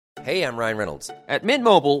Hey, I'm Ryan Reynolds. At Mint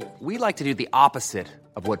Mobile, we like to do the opposite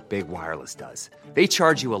of what Big Wireless does. They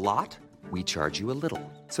charge you a lot, we charge you a little.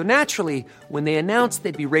 So naturally, when they announced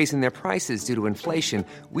they'd be raising their prices due to inflation,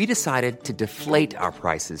 we decided to deflate our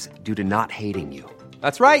prices due to not hating you.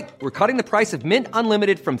 That's right. We're cutting the price of Mint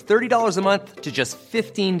Unlimited from $30 a month to just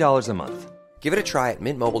 $15 a month. Give it a try at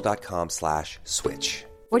mintmobile.com/switch.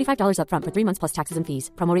 $45 up front for 3 months plus taxes and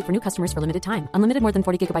fees. Promo rate for new customers for limited time. Unlimited more than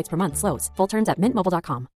 40 gigabytes per month. Slows full terms at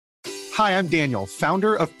mintmobile.com. Hi, I'm Daniel,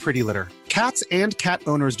 founder of Pretty Litter. Cats and cat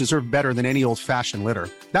owners deserve better than any old-fashioned litter.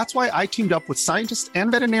 That's why I teamed up with scientists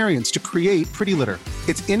and veterinarians to create Pretty Litter.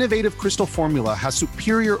 Its innovative crystal formula has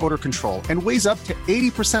superior odor control and weighs up to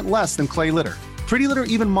 80% less than clay litter. Pretty Litter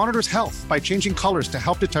even monitors health by changing colors to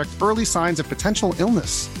help detect early signs of potential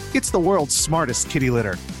illness. It's the world's smartest kitty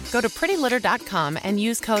litter. Go to prettylitter.com and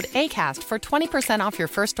use code ACAST for 20% off your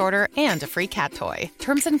first order and a free cat toy.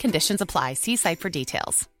 Terms and conditions apply. See site for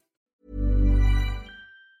details.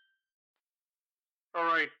 All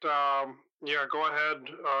right. Yeah, go ahead,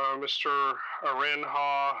 Mr.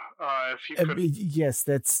 Aranha. If you could... Yes,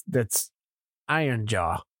 that's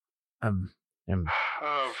Ironjaw. Of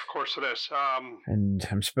course it is. And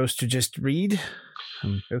I'm supposed to just read?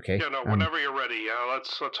 Okay. Yeah, no, whenever you're ready.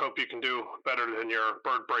 Let's hope you can do better than your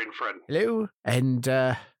bird brain friend. Hello, and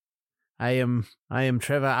I am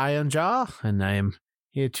Trevor Ironjaw, and I am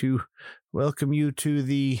here to welcome you to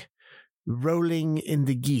the Rolling in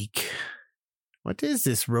the Geek. What is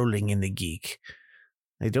this Rolling in the Geek?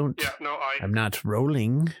 I'm not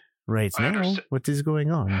rolling right now. Understand. What is going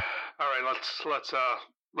on? All right,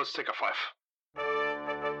 let's take a 5.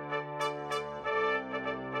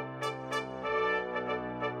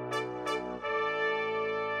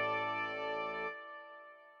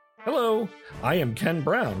 Hello, I am Ken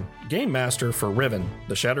Brown, Game Master for Riven,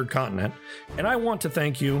 the Shattered Continent, and I want to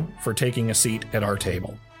thank you for taking a seat at our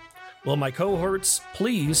table. Will my cohorts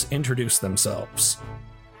please introduce themselves?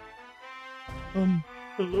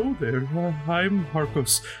 Hello there. I'm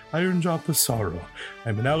Harkos, Ironjaw Pissarro.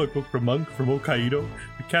 I'm an Alakokra monk from Hokkaido,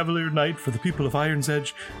 a Cavalier Knight for the people of Iron's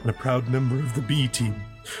Edge, and a proud member of the B Team.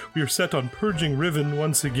 We are set on purging Riven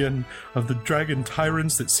once again of the dragon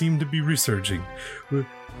tyrants that seem to be resurging.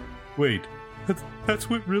 Wait, that's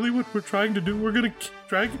what we're trying to do? We're gonna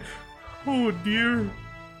drag... Oh dear.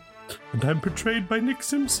 And I'm portrayed by Nick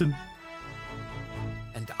Simpson.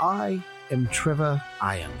 And I am Trevor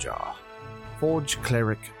Ironjaw, Forge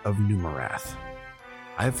Cleric of Numerath.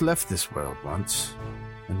 I have left this world once,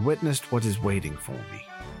 and witnessed what is waiting for me.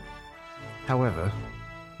 However,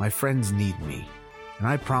 my friends need me, and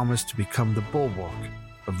I promise to become the bulwark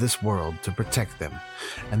of this world to protect them,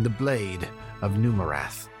 and the blade of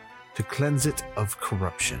Numerath to cleanse it of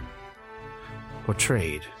corruption.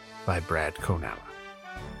 Portrayed by Brad Konauer.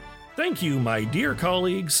 Thank you, my dear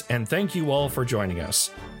colleagues, and thank you all for joining us.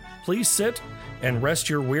 Please sit and rest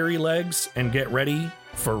your weary legs and get ready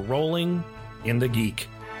for Rolling in the Geek.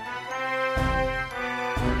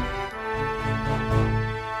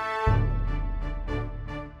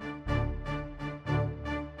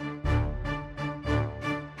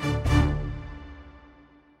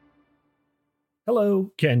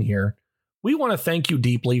 Hello, Ken here. We want to thank you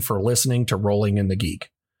deeply for listening to Rolling in the Geek.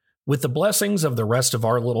 With the blessings of the rest of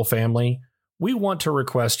our little family, we want to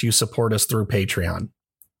request you support us through Patreon.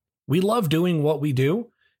 We love doing what we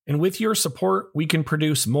do, and with your support, we can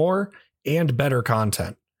produce more and better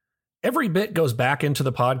content. Every bit goes back into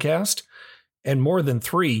the podcast, and more than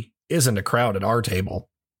 3 isn't a crowd at our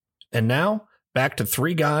table. And now, back to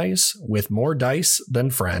 3 guys with more dice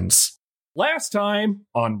than friends. Last time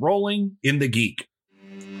on Rolling in the Geek.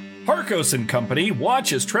 Harkos and company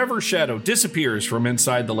watch as Trevor's shadow disappears from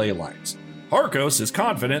inside the ley lines. Harkos is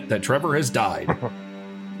confident that Trevor has died.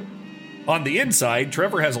 On the inside,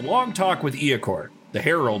 Trevor has a long talk with Iacor, the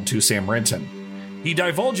herald to Samrinton. He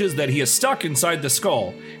divulges that he is stuck inside the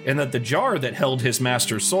skull and that the jar that held his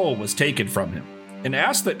master's soul was taken from him, and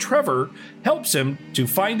asks that Trevor helps him to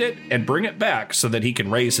find it and bring it back so that he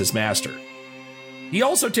can raise his master. He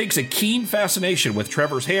also takes a keen fascination with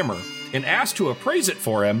Trevor's hammer and asks to appraise it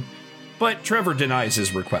for him, but Trevor denies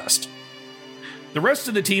his request. The rest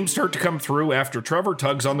of the team start to come through after Trevor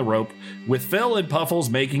tugs on the rope, with Phil and Puffles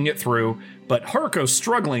making it through, but Harkos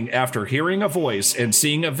struggling after hearing a voice and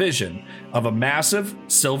seeing a vision of a massive,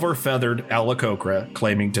 silver-feathered Alakokra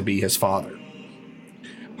claiming to be his father.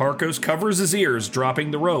 Harkos covers his ears,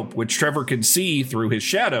 dropping the rope, which Trevor can see through his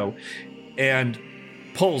shadow, and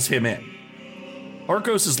pulls him in.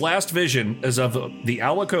 Harkos' last vision is of the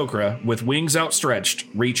Alakokra with wings outstretched,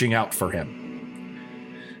 reaching out for him.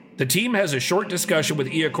 The team has a short discussion with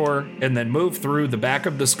Iacor and then move through the back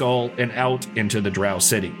of the skull and out into the Drow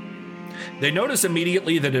City. They notice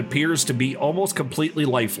immediately that it appears to be almost completely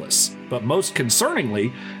lifeless, but most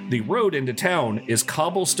concerningly, the road into town is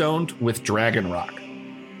cobblestoned with dragon rock.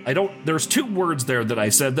 There's two words there that I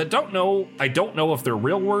said that I don't know if they're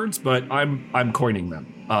real words, but I'm coining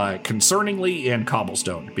them. Concerningly and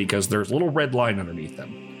cobblestone, because there's a little red line underneath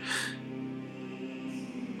them.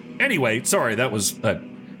 Anyway, sorry, that was,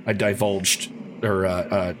 I divulged, or,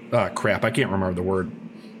 crap, I can't remember the word.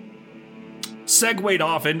 Segued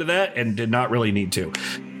off into that and did not really need to.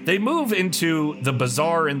 They move into the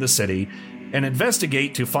bazaar in the city and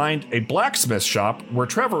investigate to find a blacksmith shop where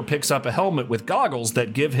Trevor picks up a helmet with goggles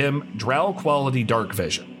that give him drow quality dark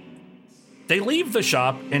vision. They leave the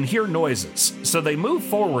shop and hear noises, so they move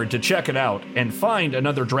forward to check it out and find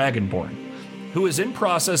another Dragonborn, who is in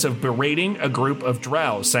process of berating a group of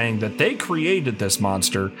drow, saying that they created this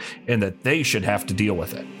monster and that they should have to deal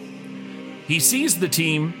with it. He sees the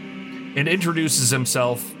team and introduces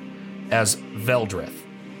himself as Veldryth,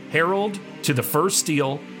 herald to the First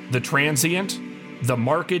Steel, the Transient, the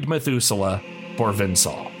Marked Methuselah,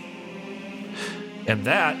 Borvinsal. And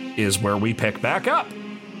that is where we pick back up.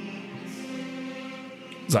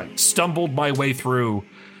 As I stumbled my way through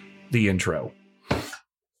the intro.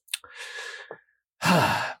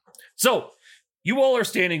 So, you all are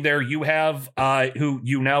standing there. You have, who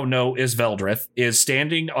you now know is Veldryth, is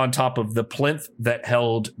standing on top of the plinth that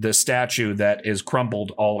held the statue that is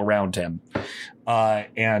crumbled all around him.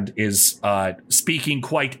 And is speaking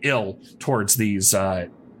quite ill towards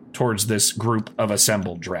towards this group of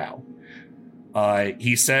assembled drow.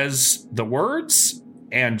 He says the words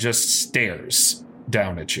and just stares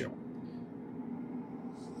down at you.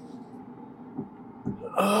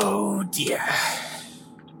 Oh dear.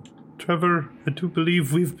 Trevor, I do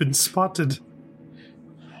believe we've been spotted.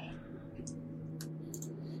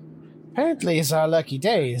 Apparently it's our lucky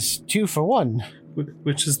day. It's 2 for 1.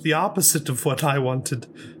 Which is the opposite of what I wanted.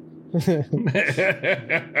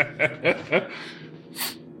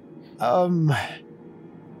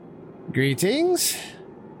 Greetings?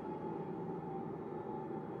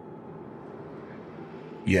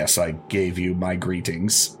 Yes, I gave you my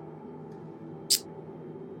greetings.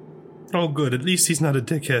 Oh, good. At least he's not a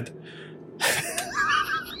dickhead.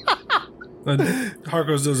 And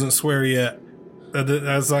Harkos doesn't swear yet.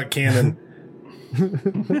 That's not canon.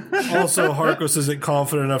 Also, Harkos isn't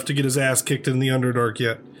confident enough to get his ass kicked in the Underdark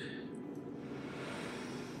yet.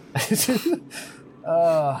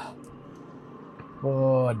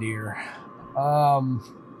 Oh dear.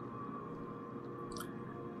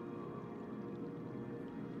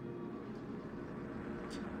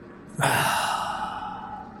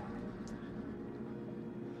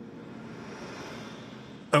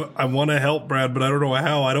 I want to help, Brad, but I don't know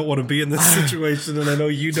how. I don't want to be in this situation, and I know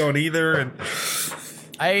you don't either. And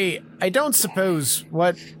I don't suppose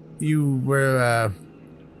what you were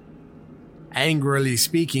angrily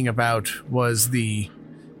speaking about was the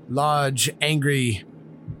large, angry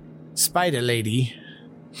spider lady,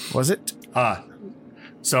 was it?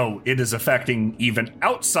 So it is affecting even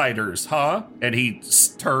outsiders, huh? And he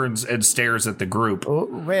turns and stares at the group. Oh,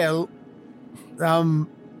 well,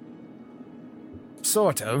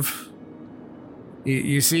 sort of.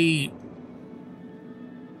 You see,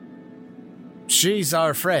 she's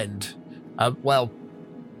our friend. Well,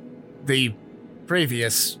 the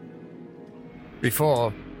previous,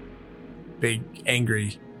 before big,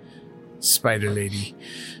 angry spider lady.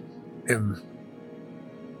 And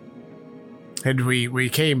we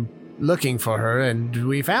came looking for her, and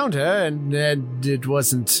we found her, and it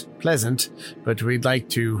wasn't pleasant, but we'd like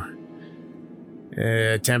to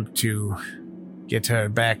attempt to get her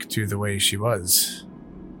back to the way she was.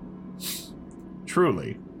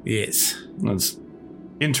 Truly? Yes. That's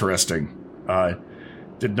interesting. I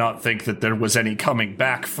did not think that there was any coming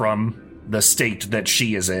back from the state that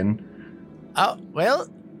she is in. Oh, well,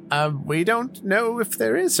 we don't know if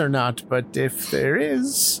there is or not, but if there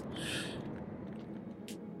is,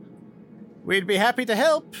 we'd be happy to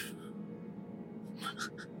help.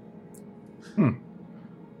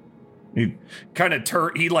 He kind of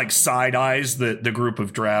he like side eyes the group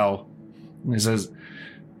of drow. He says,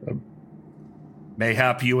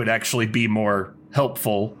 mayhap you would actually be more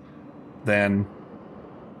helpful than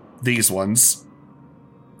these ones.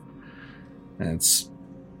 I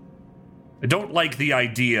don't like the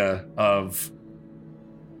idea of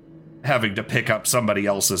having to pick up somebody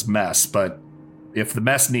else's mess, but if the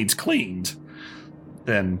mess needs cleaned,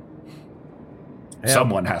 then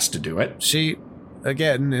someone has to do it. She,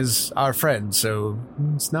 again, is our friend, so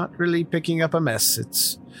it's not really picking up a mess,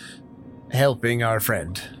 it's helping our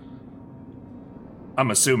friend.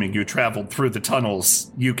 I'm assuming you traveled through the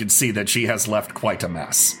tunnels. You can see that she has left quite a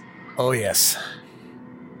mess. Oh, yes.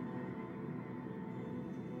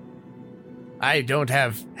 I don't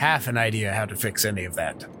have half an idea how to fix any of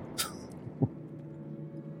that.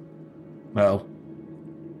 Well,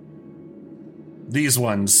 these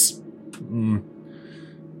ones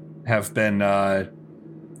have been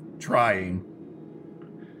trying,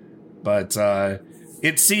 but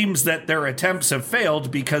it seems that their attempts have failed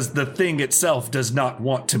because the thing itself does not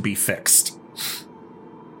want to be fixed.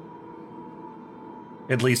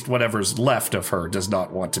 At least whatever's left of her does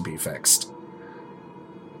not want to be fixed.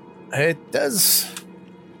 It does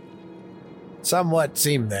somewhat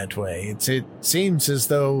seem that way. It seems as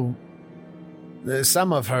though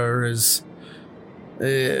some of her has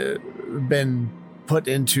been put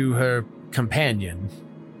into her companion.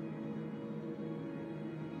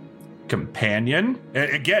 Companion?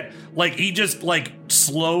 Again, like, he just, like,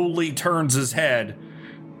 slowly turns his head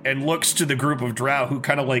and looks to the group of drow who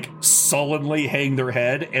kind of, like, sullenly hang their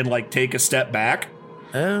head and, like, take a step back.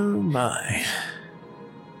 Oh, my.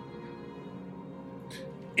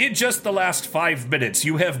 In just the last 5 minutes,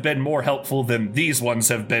 you have been more helpful than these ones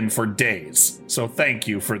have been for days. So thank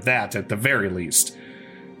you for that, at the very least.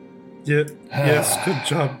 Yeah, yes, good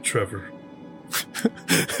job, Trevor.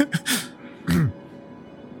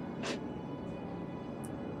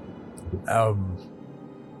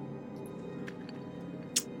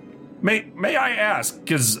 May I ask,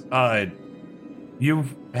 because you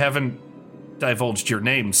haven't divulged your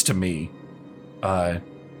names to me. I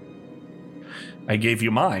gave you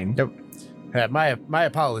mine. Nope. My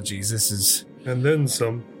apologies. This is... And then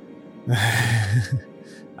some.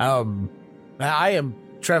 I am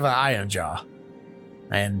Trevor Ironjaw.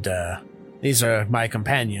 And, these are my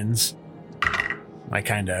companions. I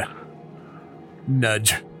kinda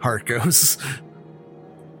nudge Harkos.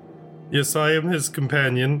 Yes, I am his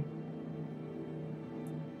companion.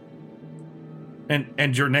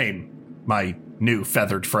 And your name, my new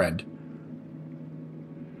feathered friend.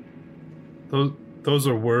 Those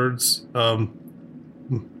are words. My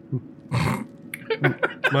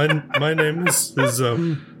name is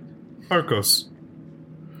Harkos.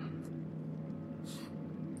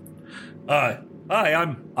 Hi,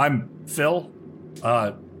 I'm Phil.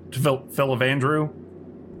 Phil of Andrew.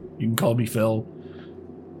 You can call me Phil.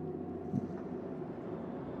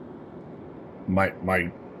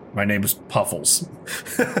 My name is Puffles.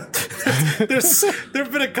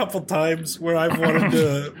 There've been a couple times where I've wanted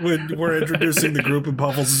to, when we're introducing the group and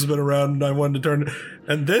Puffles has been around, and I wanted to turn.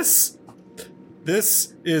 And this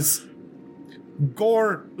is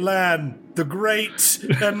Gorlan, the great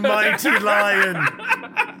and mighty lion.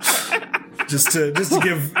 Just to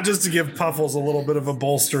give Puffles a little bit of a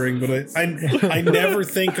bolstering, but I never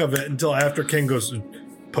think of it until after Ken goes,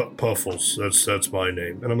 Puffles, that's my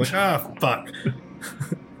name, and I'm like, fuck.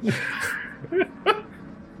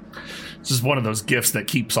 This is one of those gifts that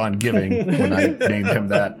keeps on giving when I named him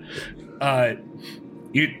that.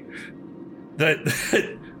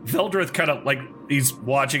 Veldryth kind of, like, he's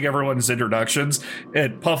watching everyone's introductions,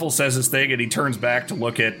 and Puffle says his thing, and he turns back to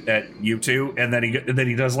look at you two, and then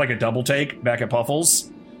he does like a double take back at Puffles,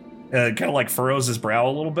 and kind of like furrows his brow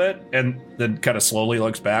a little bit, and then kind of slowly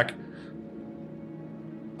looks back.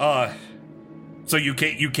 So you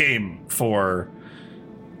came for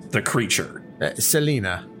the creature,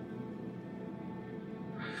 Selena.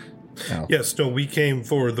 Oh. Yes, no, we came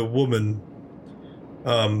for the woman.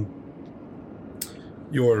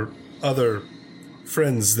 Your other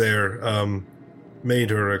friends there made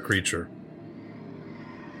her a creature.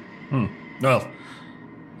 Well,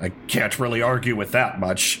 I can't really argue with that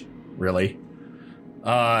much, really.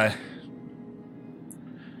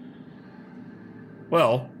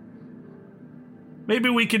 Well, maybe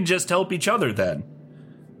we can just help each other then.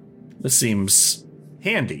 This seems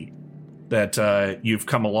handy that you've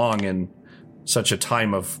come along in such a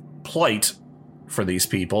time of plight for these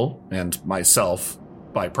people, and myself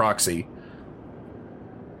by proxy.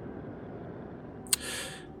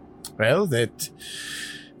 Well, that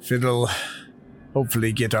if it'll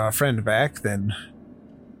hopefully get our friend back, then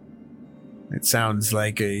it sounds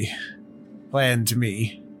like a plan to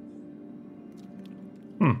me.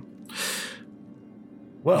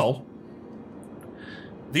 Well,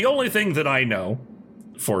 the only thing that I know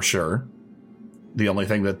for sure, the only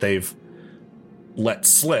thing that they've let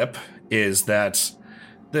slip is that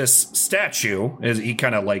this statue, as he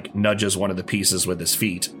kind of like nudges one of the pieces with his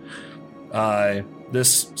feet,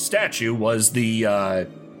 this statue was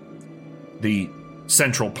the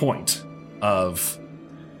central point of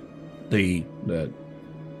the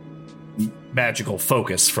magical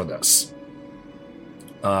focus for this.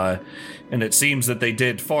 And it seems that they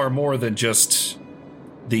did far more than just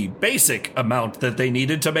the basic amount that they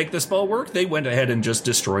needed to make the spell work, they went ahead and just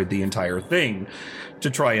destroyed the entire thing to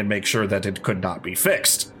try and make sure that it could not be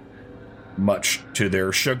fixed. Much to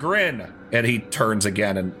their chagrin. And he turns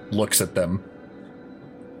again and looks at them.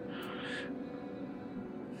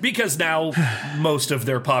 Because now most of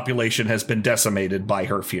their population has been decimated by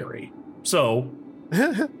her fury. So,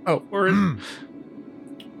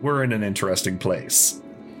 we're in an interesting place.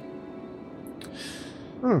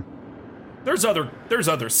 There's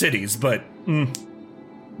other cities, but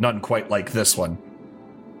none quite like this one.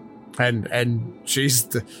 And she's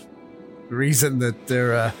the reason that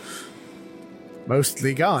they're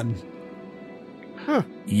mostly gone. Huh.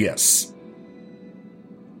 Yes.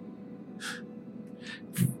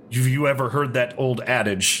 Have you ever heard that old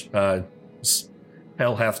adage, hell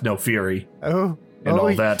hath no fury? Oh. And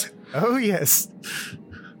all that. Oh, yes.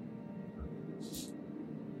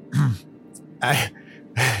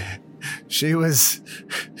 She was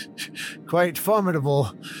quite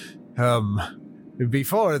formidable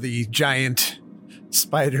before the giant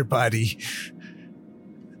spider body.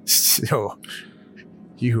 So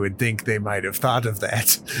you would think they might have thought of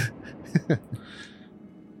that.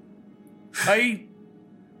 I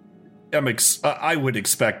would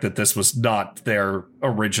expect that this was not their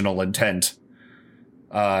original intent.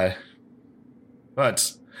 But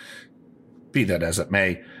be that as it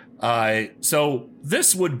may. So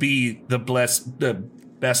this would be the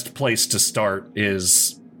best place to start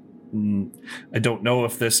is, I don't know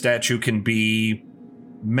if this statue can be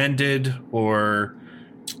mended or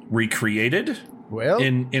recreated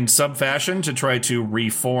in some fashion to try to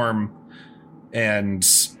reform and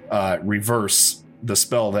reverse the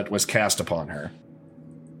spell that was cast upon her.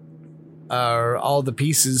 Are all the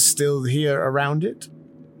pieces still here around it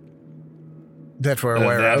that we're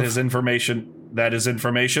aware of? That is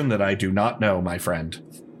information that I do not know, my friend.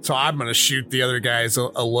 So I'm going to shoot the other guys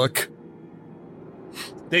a look.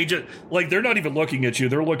 They just, they're not even looking at you.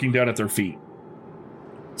 They're looking down at their feet.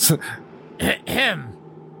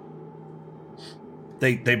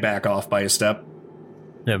 They back off by a step.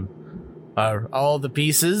 Are all the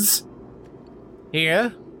pieces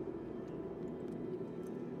here?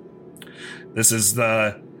 These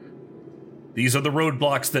are the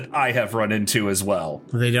roadblocks that I have run into as well.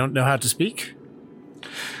 They don't know how to speak?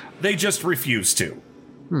 They just refuse to.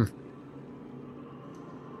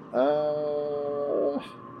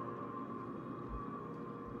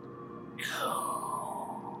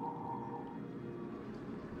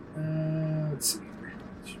 Let's see.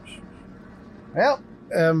 Well,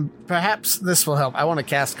 perhaps this will help. I want to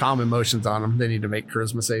cast Calm Emotions on them. They need to make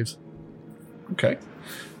charisma saves. Okay.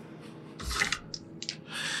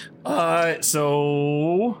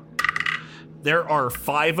 So there are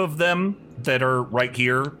 5 of them that are right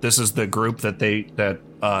here. This is the group that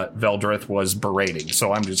Veldryth was berating.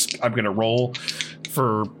 So I'm going to roll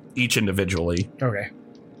for each individually. Okay.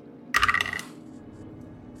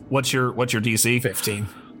 What's your DC? 15.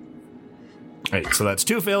 All right, so that's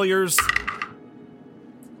 2 failures.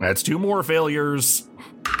 That's 2 more failures.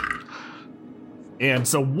 And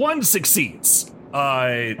so 1 succeeds.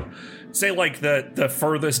 Say the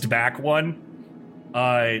furthest back one,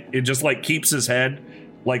 it just keeps his head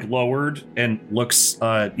lowered and looks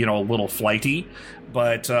a little flighty,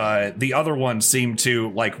 but the other ones seem to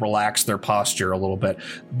relax their posture a little bit.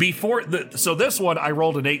 So this one I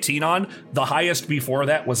rolled an 18 on. The highest before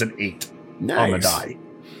that was an 8 on the die.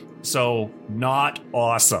 So not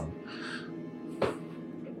awesome.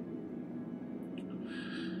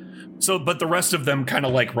 So, but the rest of them kind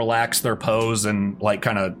of relax their pose and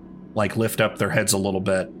lift up their heads a little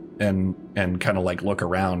bit and kind of look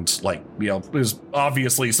around. There's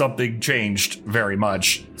obviously something changed very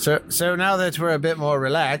much. So now that we're a bit more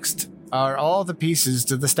relaxed, are all the pieces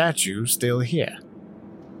to the statue still here?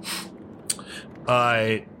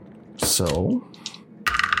 So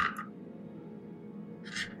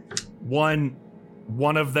one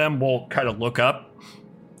of them will kind of look up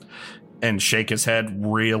and shake his head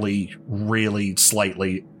really, really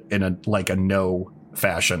slightly in a no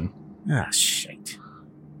fashion. Ah, shit.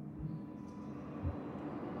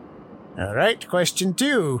 All right, question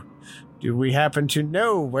 2. Do we happen to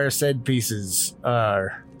know where said pieces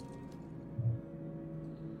are?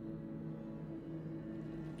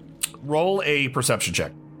 Roll a perception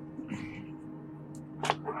check.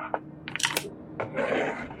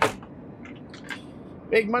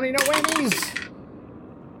 Big money, no whammies.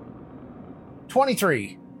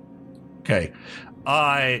 23. Okay.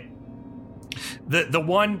 The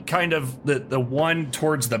one kind of the one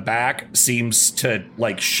towards the back seems to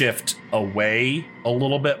shift away a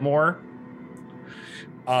little bit more.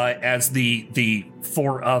 as the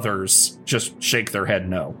four others just shake their head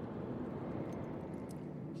no.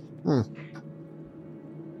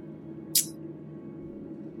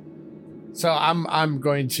 So I'm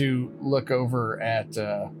going to look over at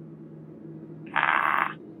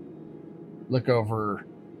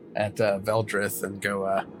Veldryth and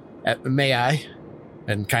go may I,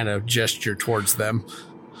 and kind of gesture towards them.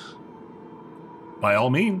 By all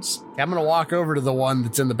means. I'm gonna walk over to the one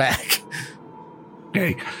that's in the back.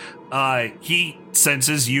 Okay. He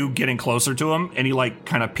senses you getting closer to him, and he like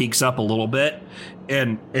kind of peeks up a little bit,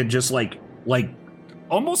 and just like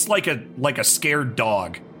almost like a scared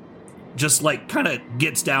dog. Just like kind of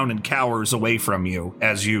gets down and cowers away from you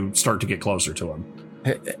as you start to get closer to him.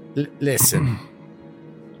 Listen,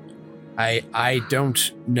 I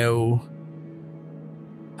don't know.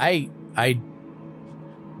 I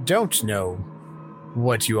don't know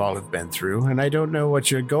what you all have been through, and I don't know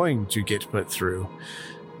what you're going to get put through.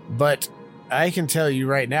 But I can tell you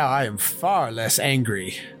right now, I am far less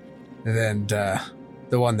angry than the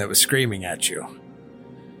one that was screaming at you.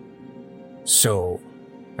 So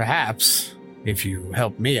perhaps, if you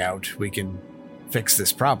help me out, we can fix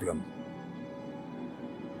this problem.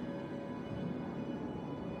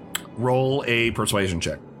 Roll a persuasion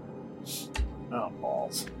check. Oh,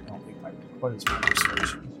 balls. I don't think what is my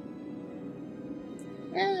persuasion?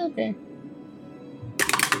 Okay.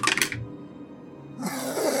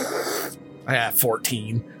 I got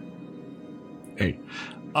 14. Hey.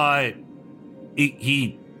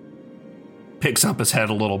 He picks up his head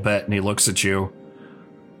a little bit and he looks at you.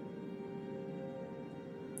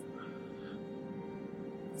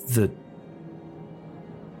 The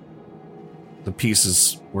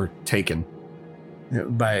pieces were taken.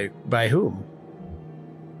 By whom?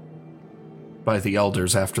 By the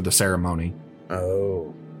elders after the ceremony.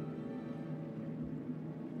 Oh.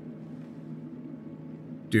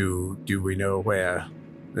 Do we know where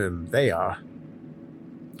they are?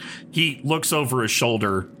 He looks over his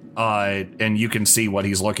shoulder, and you can see what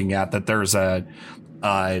he's looking at, that there's a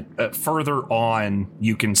further on,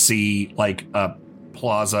 you can see like a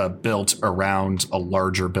plaza built around a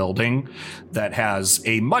larger building that has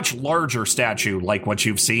a much larger statue like what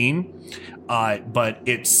you've seen, but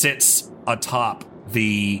it sits atop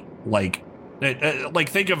the like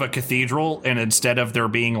think of a cathedral, and instead of there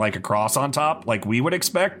being like a cross on top like we would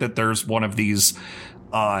expect, that there's one of these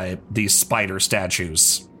spider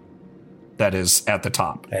statues that is at the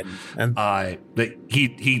top. And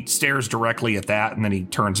he stares directly at that, and then he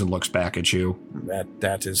turns and looks back at you.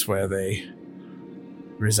 That is where they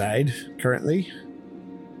reside currently?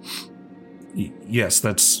 Yes,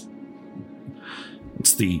 it's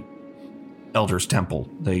the Elder's Temple.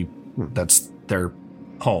 That's their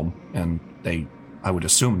home, and I would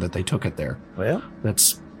assume that they took it there. Well,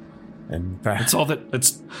 that's all that.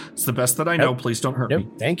 It's the best that I know. Please don't hurt me.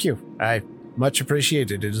 Thank you. I much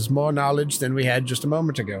appreciate it. It is more knowledge than we had just a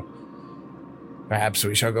moment ago. Perhaps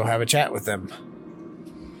we shall go have a chat with them.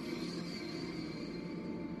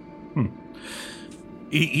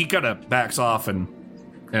 He kind of backs off and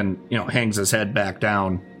hangs his head back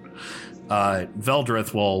down.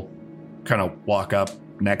 Veldryth will kind of walk up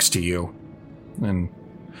next to you, and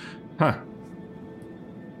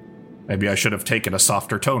maybe I should have taken a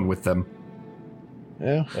softer tone with them.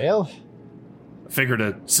 Yeah, well, I figured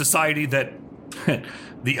a society that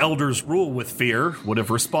the elders rule with fear would have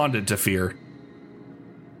responded to fear.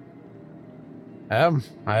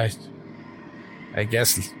 I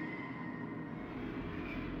guess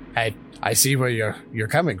I see where you're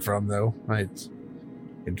coming from, though.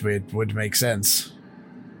 It would make sense.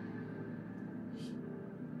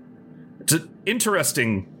 It's an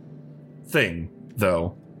interesting thing,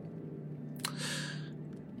 though.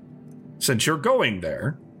 Since you're going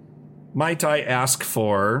there, might I ask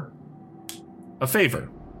for a favor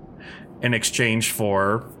in exchange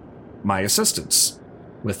for my assistance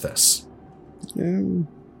with this?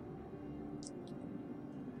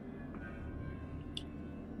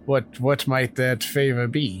 What might that favor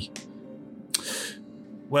be?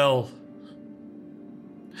 Well,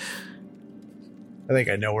 I think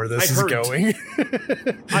I know where this is going.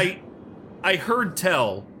 I heard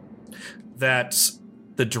tell that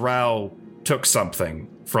the drow took something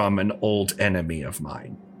from an old enemy of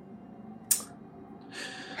mine.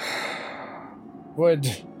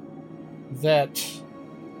 Would that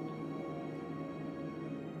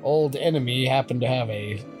old enemy happen to have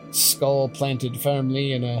a skull planted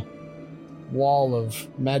firmly in a wall of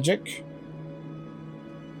magic?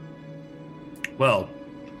 Well,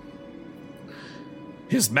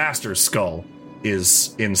 his master's skull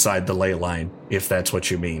is inside the ley line, if that's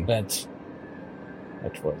what you mean. That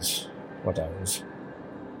was what I was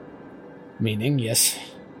Meaning, yes.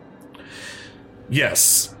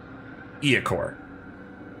 Yes. Iacor.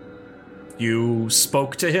 You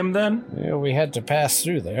spoke to him then? Yeah, we had to pass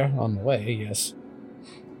through there on the way, yes.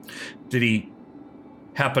 Did he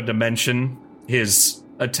happen to mention his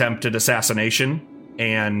attempted assassination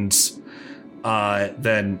and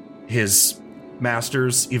then his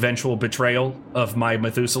master's eventual betrayal of my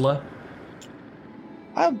Methuselah?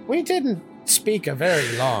 We didn't speak a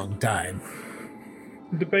very long time.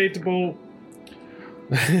 Debatable.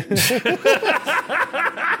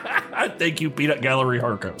 Thank you, Peanut Gallery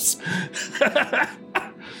Harkos.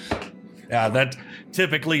 Yeah, that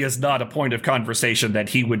typically is not a point of conversation that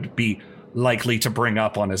he would be likely to bring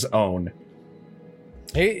up on his own.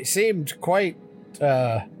 He seemed quite,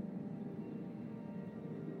 what's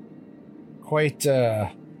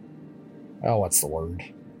the word?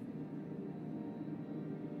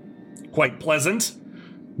 Quite pleasant?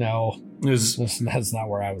 No, that's not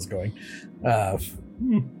where I was going.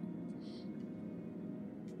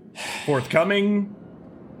 Forthcoming?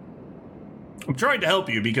 I'm trying to help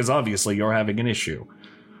you because obviously you're having an issue.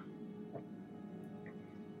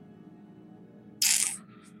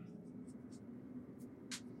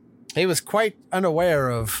 He was quite unaware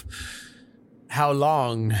of how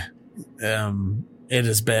long it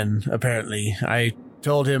has been, apparently. I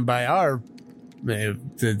told him by our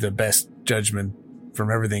the best judgment from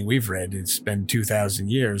everything we've read, it's been 2,000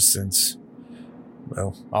 years since,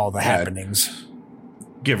 well, all the happenings.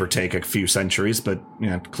 Give or take a few centuries, but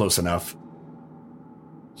close enough.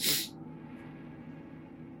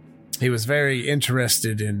 He was very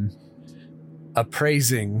interested in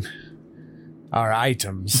appraising our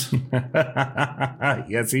items.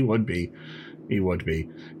 Yes, he would be. He would be.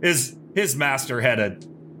 His master had a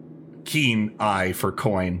keen eye for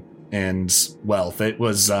coin and wealth. It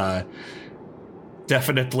was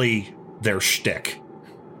definitely their shtick.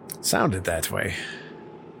 Sounded that way.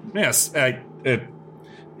 Yes,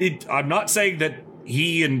 I'm not saying that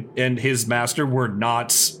he and his master were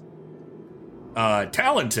not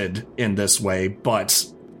talented in this way, but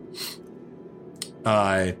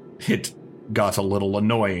it got a little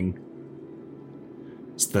annoying.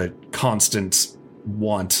 It's the constant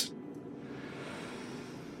want.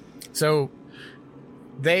 So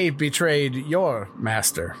they betrayed your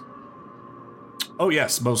master. Oh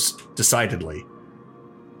yes, most decidedly.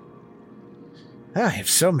 I have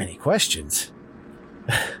so many questions.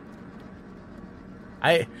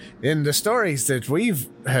 In the stories that we've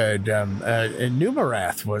heard,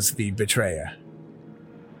 Numerath was the betrayer.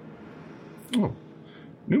 Oh,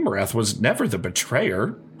 Numerath was never the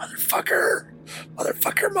betrayer. Motherfucker!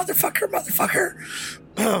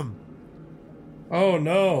 Oh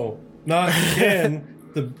no, not again.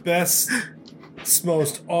 The best,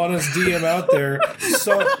 most honest DM out there,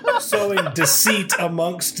 sowing deceit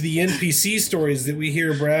amongst the NPC stories that we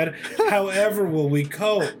hear, Brad. However will we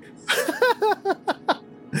cope?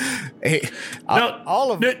 Hey, No,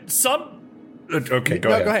 all of some. Okay, go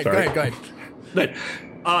ahead. Go ahead. But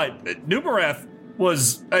Numerath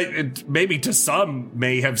was maybe to some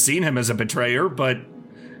may have seen him as a betrayer, but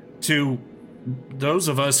to those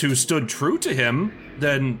of us who stood true to him,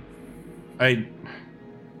 then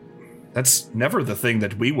that's never the thing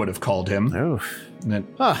that we would have called him. Oh,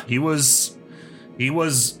 He was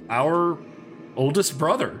our oldest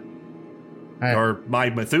brother, or my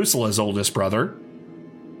Methuselah's oldest brother.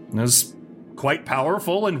 He was quite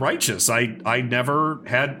powerful and righteous. I never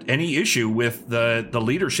had any issue with the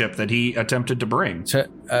leadership that he attempted to bring. So,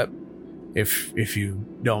 if you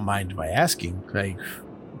don't mind my asking, like,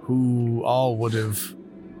 who all would have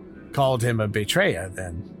called him a betrayer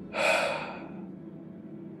then?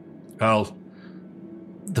 Well,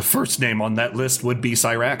 the first name on that list would be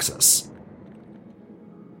Syraxis.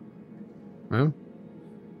 Well,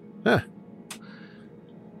 huh.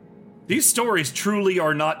 These stories truly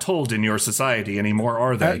are not told in your society anymore,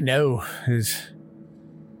 are they? No,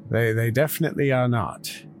 they definitely are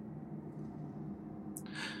not.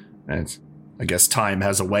 And I guess time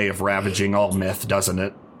has a way of ravaging all myth, doesn't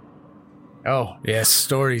it? Oh, yes,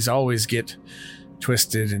 stories always get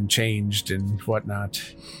twisted and changed and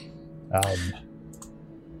whatnot.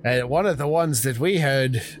 And one of the ones that we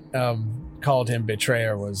heard called him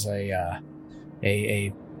betrayer was a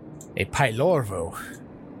Pylorvo.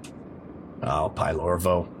 Oh,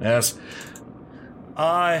 Pylorvo. Yes.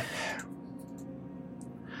 I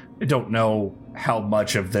don't know how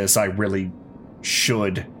much of this I really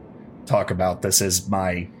should talk about. This is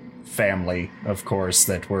my family, of course,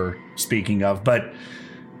 that we're speaking of, but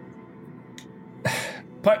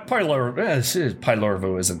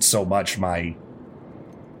Pylorvo isn't so much my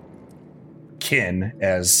kin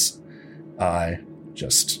as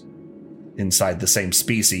just inside the same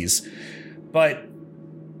species. But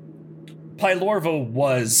Pylorvo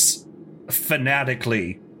was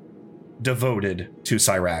fanatically devoted to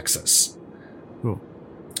Syraxis. Ooh.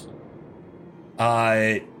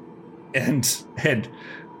 And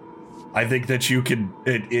I think that you can,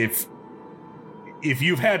 if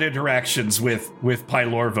you've had interactions with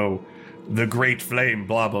Pylorvo, the Great Flame,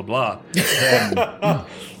 blah blah blah, then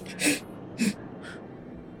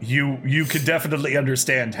you could definitely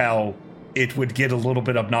understand how it would get a little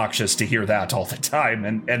bit obnoxious to hear that all the time,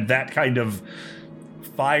 and that kind of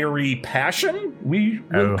fiery passion, we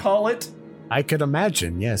would call it. I could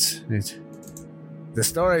imagine, yes. The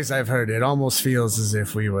stories I've heard, it almost feels as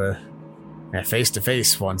if we were face to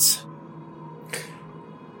face once.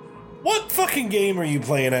 What fucking game are you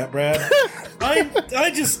playing at, Brad?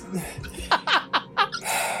 I just...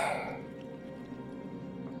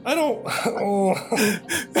 I don't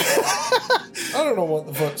know what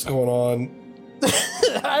the fuck's going on.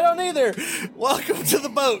 I don't either. Welcome to the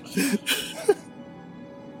boat.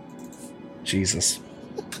 Jesus.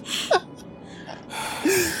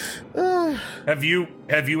 Have you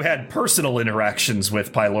had personal interactions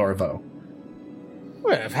with Pylorvo?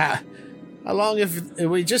 Well, how long have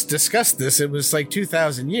we just discussed this? It was like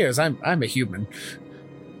 2,000 years. I'm a human.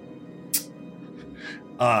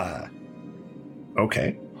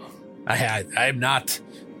 Okay. I'm not.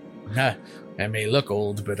 I may look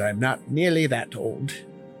old, but I'm not nearly that old.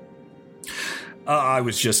 I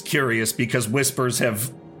was just curious because whispers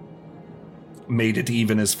have made it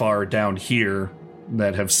even as far down here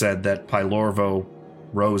that have said that Pylorvo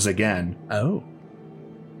rose again. Oh.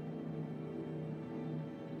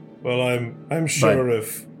 Well, I'm sure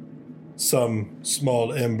if some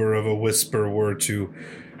small ember of a whisper were to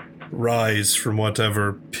rise from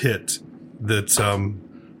whatever pit that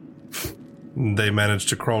they managed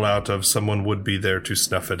to crawl out of, someone would be there to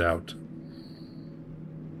snuff it out.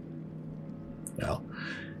 Well,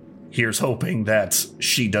 here's hoping that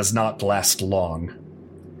she does not last long.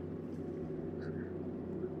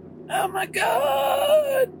 Oh my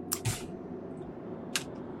god!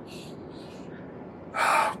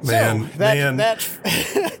 Man,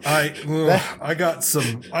 So,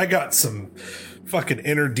 I got some fucking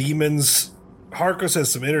inner demons. Harkos has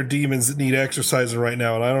some inner demons that need exercising right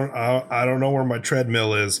now, and I don't know where my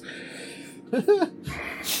treadmill is.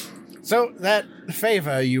 So that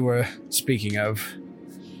favor you were speaking of.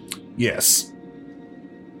 Yes.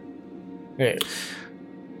 The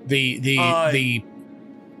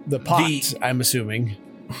pot, I'm assuming.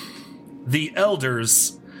 The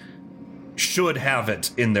elders should have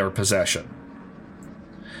it in their possession.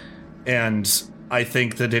 And I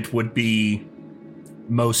think that it would be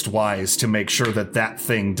most wise to make sure that that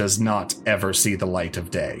thing does not ever see the light of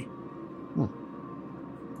day.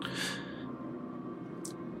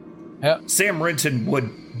 Sam Renton would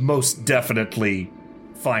most definitely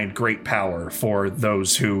find great power for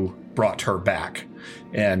those who brought her back.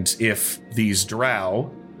 And if these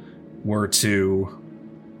drow were to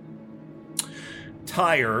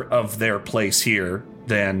tire of their place here,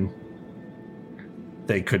 then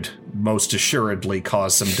they could most assuredly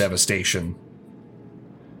cause some devastation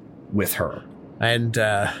with her. And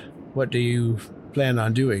what do you plan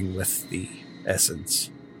on doing with the essence?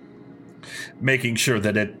 Making sure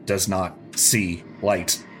that it does not see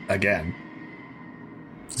light again.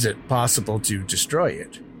 Is it possible to destroy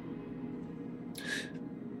it?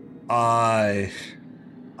 I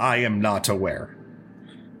am not aware.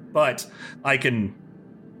 But I can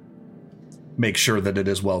make sure that it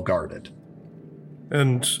is well guarded.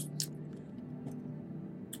 And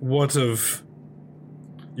what of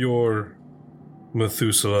your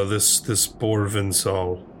Methuselah, this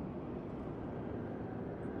Borvinsol?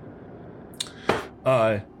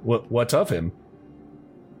 What of him?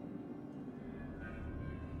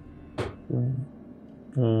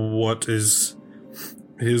 What is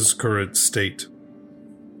his current state?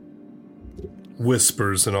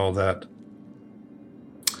 Whispers and all that.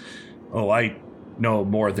 Oh, I know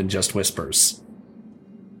more than just whispers.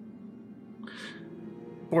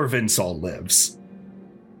 Borvinsol lives.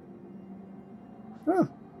 Huh.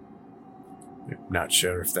 Not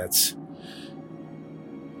sure if that's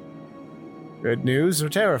good news or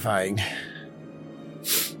terrifying.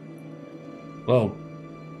 Well,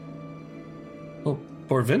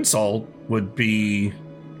 Borvinsol would be...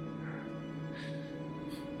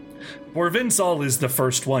 Borvinsol is the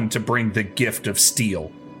first one to bring the gift of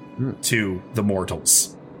steel to the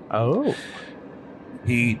mortals. Oh.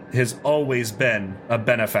 He has always been a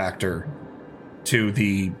benefactor to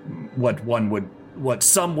the what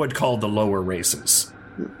some would call the lower races.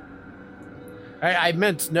 I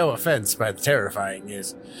meant no offense, but terrifying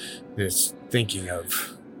is thinking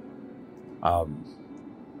of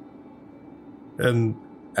and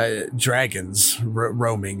dragons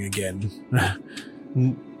roaming again.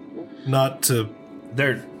 not to,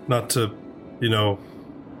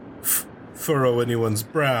 furrow anyone's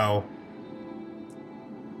brow,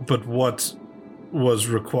 but what was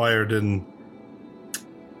required in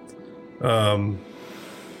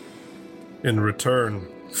return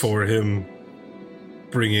for him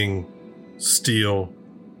bringing steel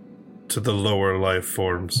to the lower life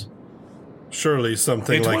forms? Surely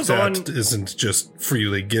something like that isn't just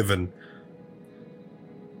freely given.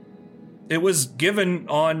 It was given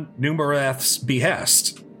on Numerath's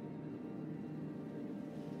behest.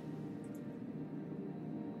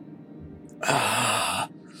 All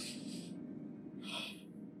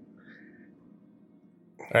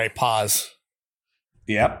right, pause.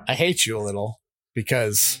 Yep. I hate you a little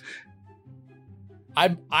because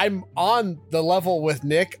I'm on the level with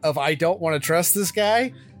Nick of I don't want to trust this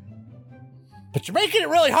guy, but you're making it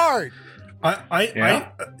really hard.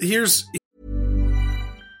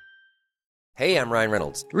 Hey, I'm Ryan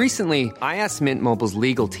Reynolds. Recently, I asked Mint Mobile's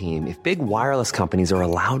legal team if big wireless companies are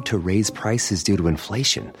allowed to raise prices due to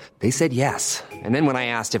inflation. They said yes. And then when I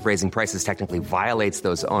asked if raising prices technically violates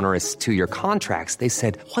those onerous 2-year contracts, they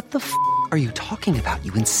said, "What the f*** are you talking about,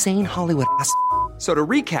 you insane Hollywood ass?" So to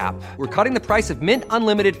recap, we're cutting the price of Mint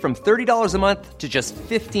Unlimited from $30 a month to just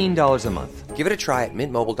 $15 a month. Give it a try at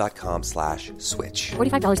mintmobile.com/switch.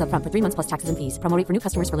 $45 up front for 3 months plus taxes and fees. Promo rate for new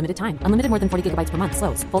customers for limited time. Unlimited more than 40 gigabytes per month.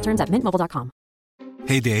 Slows full terms at mintmobile.com.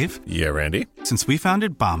 Hey, Dave. Yeah, Randy. Since we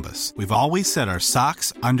founded Bombas, we've always said our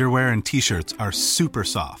socks, underwear, and T-shirts are super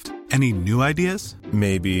soft. Any new ideas?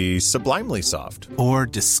 Maybe sublimely soft. Or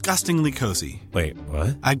disgustingly cozy. Wait,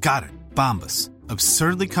 what? I got it. Bombas.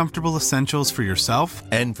 Absurdly comfortable essentials for yourself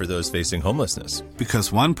and for those facing homelessness.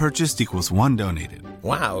 Because one purchased equals one donated.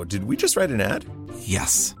 Wow, did we just write an ad?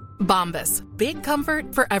 Yes. Bombas. Big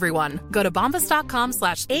comfort for everyone. Go to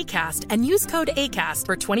bombas.com/ACAST and use code ACAST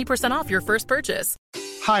for 20% off your first purchase.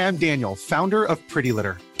 Hi, I'm Daniel, founder of Pretty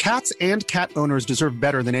Litter. Cats and cat owners deserve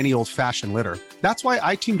better than any old-fashioned litter. That's why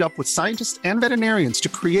I teamed up with scientists and veterinarians to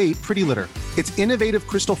create Pretty Litter. Its innovative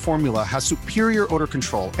crystal formula has superior odor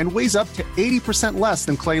control and weighs up to 80% less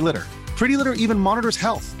than clay litter. Pretty Litter even monitors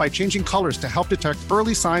health by changing colors to help detect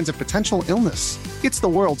early signs of potential illness. It's the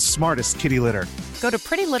world's smartest kitty litter. Go to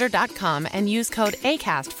prettylitter.com and use code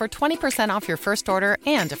ACAST for 20% off your first order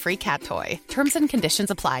and a free cat toy. Terms and conditions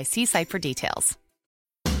apply. See site for details.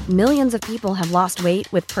 Millions of people have lost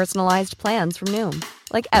weight with personalized plans from Noom.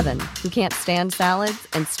 Like Evan, who can't stand salads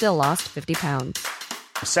and still lost 50 pounds.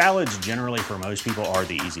 Salads generally for most people are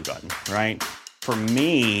the easy button, right? For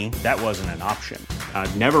me, that wasn't an option. I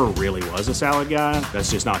never really was a salad guy. That's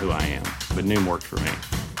just not who I am. But Noom worked for me.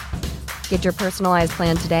 Get your personalized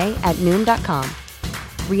plan today at Noom.com.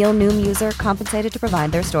 Real Noom user compensated to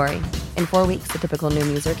provide their story. In 4 weeks, the typical Noom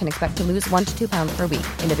user can expect to lose 1 to 2 pounds per week.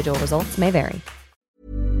 Individual results may vary.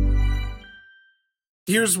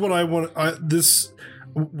 Here's what I want.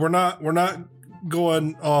 We're not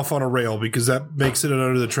going off on a rail because that makes it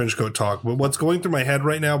under the trench coat talk. But what's going through my head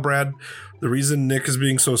right now, Brad, the reason Nick is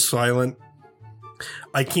being so silent,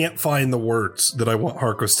 I can't find the words that I want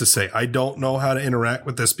Harkos to say. I don't know how to interact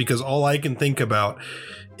with this because all I can think about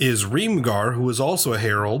is Reemgar, who is also a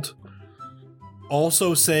herald,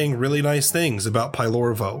 also saying really nice things about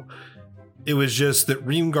Pylorvo. It was just that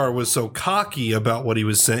Reemgar was so cocky about what he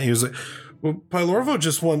was saying. He was like, well, Pylorvo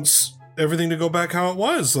just wants everything to go back how it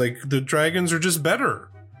was. Like, the dragons are just better.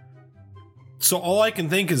 So all I can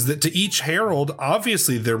think is that to each herald,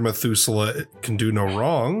 obviously their Methuselah can do no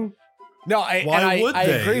wrong. No, I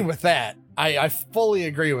agree with that. I fully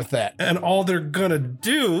agree with that. And all they're gonna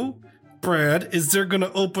do, Brad, is they're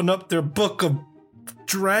gonna open up their book of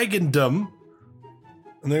dragondom,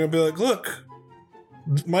 and they're gonna be like, look,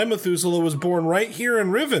 my Methuselah was born right here in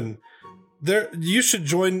Riven. You should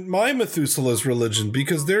join my Methuselah's religion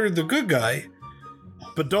because they're the good guy.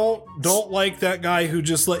 But don't like that guy who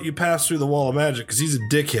just let you pass through the wall of magic because he's a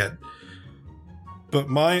dickhead. But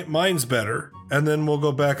mine's better. And then we'll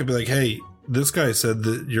go back and be like, hey, this guy said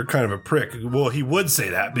that you're kind of a prick. Well, he would say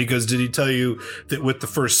that because did he tell you that with the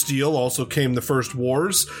first steel also came the first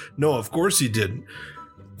wars? No, of course he didn't.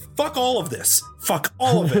 Fuck all of this. Fuck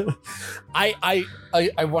all of it. I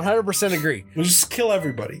 100% agree. We'll just kill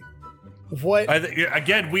everybody. What?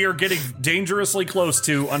 Again, we are getting dangerously close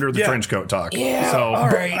to under the trench coat talk. Yeah. So, all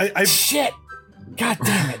right. Shit. God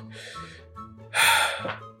damn it.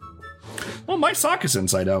 Well, my sock is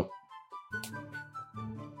inside out.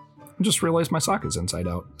 just realized my sock is inside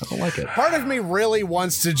out. I don't like it. Part of me really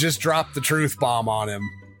wants to just drop the truth bomb on him.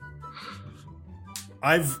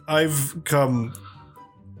 I've come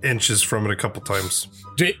inches from it a couple times.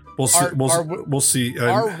 We'll see.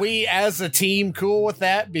 Are we as a team cool with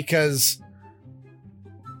that? Because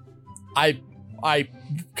I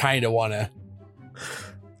kind of want to.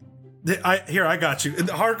 I got you. And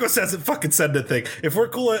Harkos hasn't fucking said anything. If we're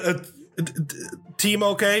cool, team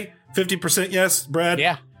okay? 50% yes, Brad.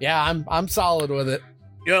 Yeah, I'm solid with it.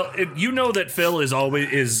 You know that Phil is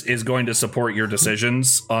always is going to support your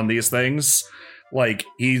decisions on these things. Like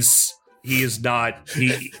he is not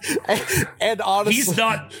and honestly,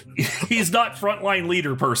 he's not frontline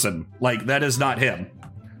leader person. Like that is not him.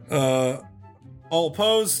 All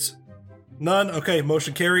opposed? None. Okay,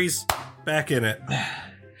 motion carries. Back in it.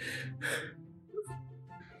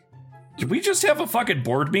 Did we just have a fucking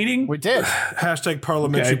board meeting? We did. Hashtag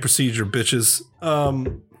parliamentary procedure, bitches.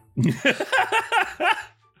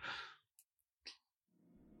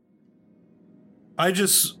 I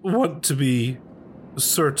just want to be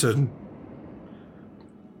certain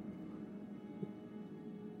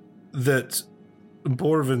that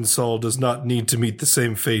Borvinsol does not need to meet the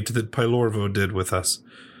same fate that Pylorvo did with us.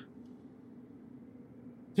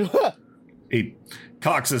 He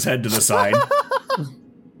cocks his head to the side.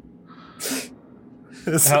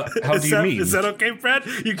 How do you mean? Is that okay, Brad?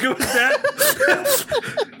 You go with that?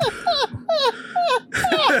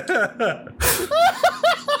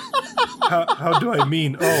 How do I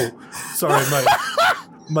mean? Oh, sorry,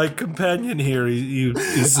 my companion here.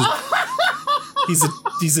 He's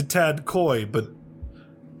a tad coy, but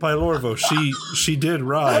Pylorvo, she did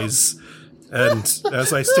rise, and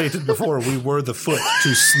as I stated before, we were the foot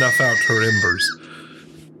to snuff out her embers.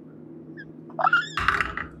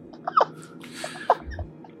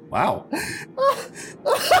 Wow.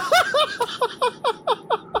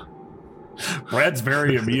 Brad's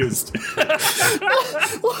very amused.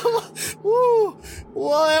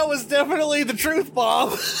 Well, that was definitely the truth bomb.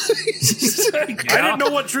 I didn't know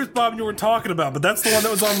what truth bomb you were talking about, but that's the one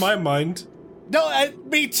that was on my mind. No,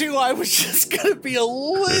 me too. I was just gonna be a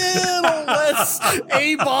little less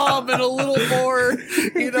A-bomb and a little more,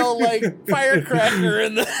 like firecracker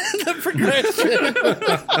in the progression.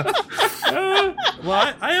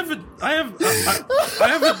 Well, I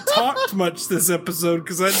haven't talked much this episode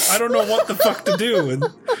because I don't know what the fuck to do, and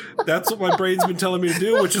that's what my brain's been telling me to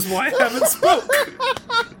do, which is why I haven't spoke.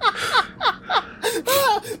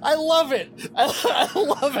 I love it. I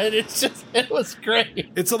love it. It was great.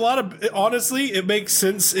 It's a lot of, honestly, it makes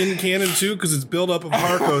sense in canon too, because it's build up of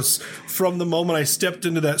Harkos from the moment I stepped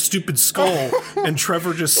into that stupid skull and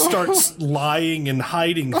Trevor just starts lying and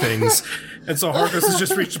hiding things. And so Harkos has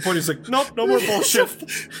just reached a point, he's like, nope, no more bullshit.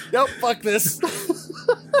 Nope, fuck this.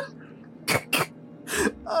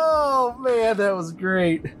 Oh man, that was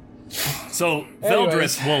great. So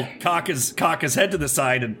Veldryth will cock his head to the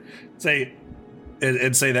side and say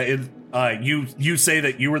that you say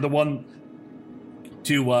that you were the one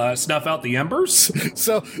to snuff out the embers.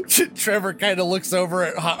 So Trevor kind of looks over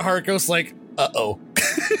at Harkos like, uh-oh.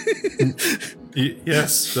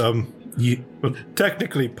 Yes, but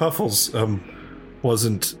technically Puffles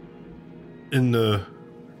wasn't in the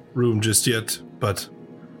room just yet, but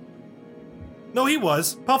no, he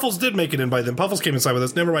was. Puffles did make it in by then. Puffles came inside with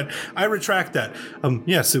us. Never mind. I retract that.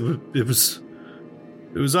 Yes, it was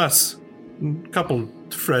us. A couple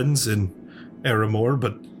friends in Aramor,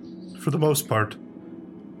 but for the most part.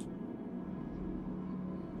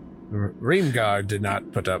 Reamguard did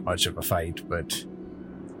not put up much of a fight, but...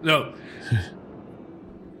 No.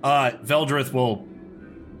 Veldryth will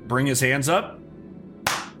bring his hands up.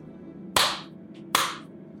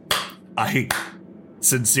 I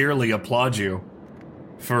sincerely applaud you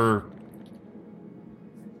for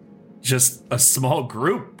just a small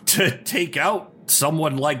group to take out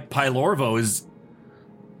someone like Pylorvo is...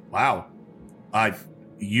 Wow.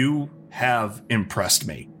 You have impressed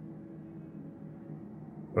me.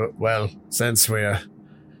 Well, since we're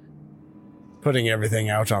putting everything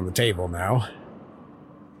out on the table now,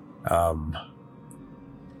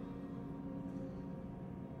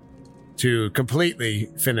 to completely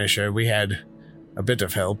finish her, we had a bit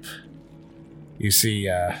of help. You see,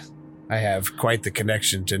 I have quite the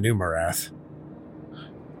connection to Numarath.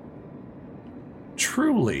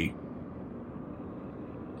 Truly.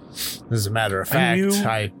 As a matter of fact,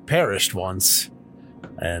 I perished once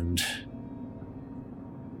and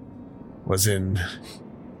was in...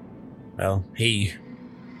 Well, he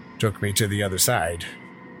took me to the other side.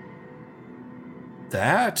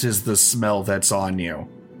 That is the smell that's on you.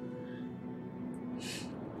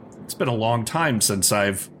 It's been a long time since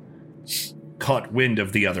I've caught wind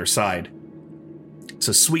of the other side. It's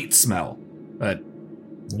a sweet smell, but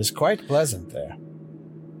it is quite pleasant there.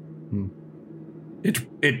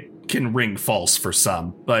 It can ring false for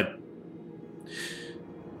some, but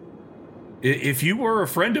if you were a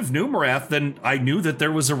friend of Numerath, then I knew that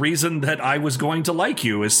there was a reason that I was going to like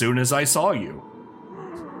you as soon as I saw you.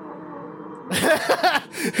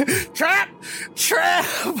 Trap!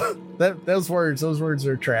 Those words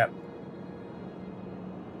are trap.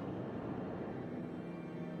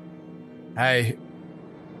 I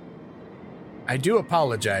do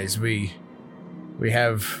apologize. We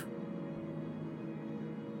have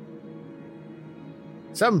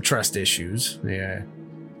some trust issues. Yeah.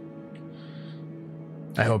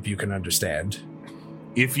 I hope you can understand.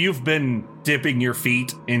 If you've been dipping your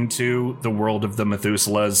feet into the world of the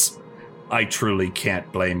Methuselahs, I truly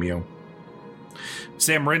can't blame you.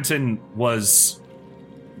 Sam Renton was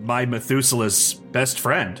my Methuselah's best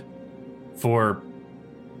friend for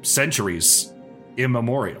centuries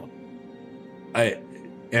immemorial.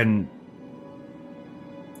 And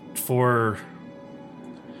for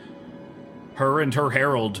her and her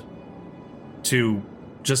herald to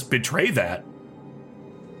just betray that,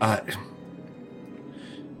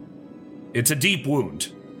 it's a deep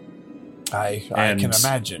wound. I can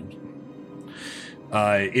imagine.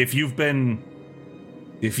 If you've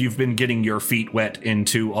been getting your feet wet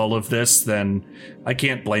into all of this, then I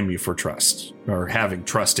can't blame you for trust, or having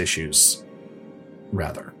trust issues,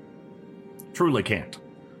 rather. Truly can't.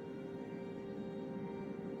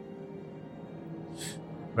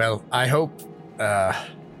 Well, I hope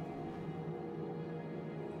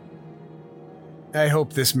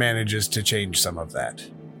this manages to change some of that.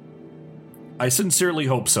 I sincerely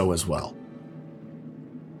hope so as well.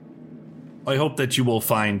 I hope that you will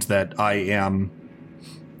find that I am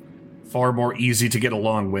far more easy to get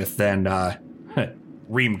along with than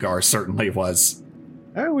Reemgar certainly was.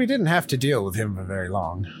 We didn't have to deal with him for very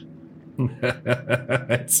long.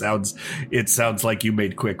 It sounds like you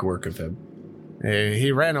made quick work of him.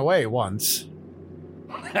 He ran away once.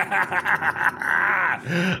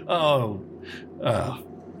 Oh.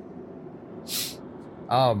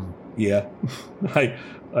 Yeah.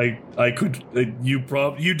 I could.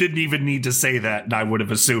 You didn't even need to say that, and I would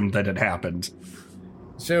have assumed that it happened.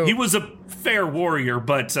 So he was a fair warrior,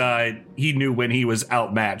 but he knew when he was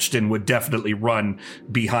outmatched and would definitely run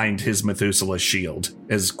behind his Methuselah's shield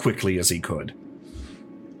as quickly as he could.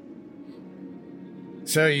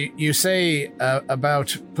 So you say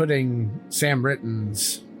about putting Sam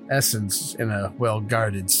Ritten's essence in a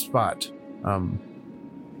well-guarded spot. Don't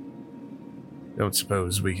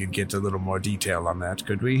suppose we could get a little more detail on that,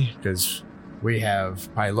 could we? Because we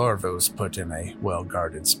have Pylorvos put in a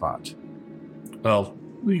well-guarded spot. Well,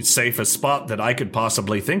 the safest spot that I could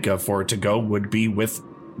possibly think of for it to go would be with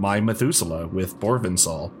my Methuselah, with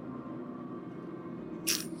Borvinsol.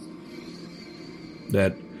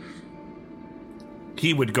 That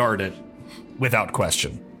he would guard it without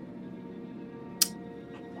question.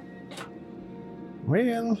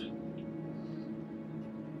 Well,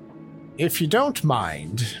 if you don't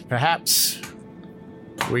mind, perhaps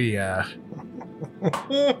we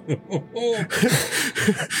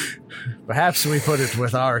perhaps we put it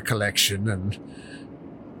with our collection and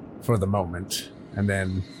for the moment, and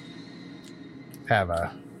then have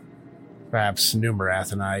perhaps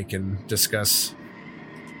Numerath and I can discuss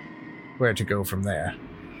where to go from there.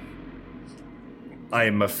 I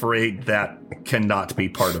am afraid that cannot be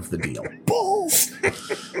part of the deal. Balls!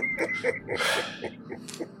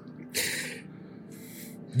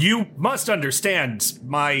 You must understand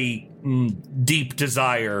my deep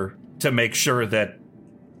desire to make sure that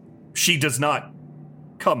she does not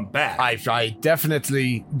come back. I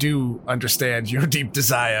definitely do understand your deep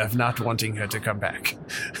desire of not wanting her to come back.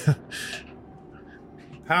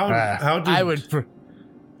 How did...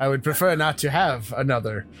 I would prefer not to have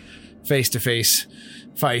another face-to-face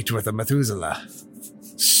fight with a Methuselah.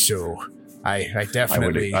 So I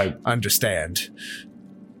definitely understand.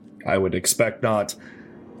 I would expect not.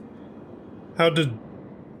 How did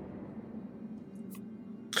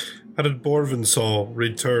Borvinsol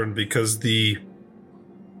return? Because the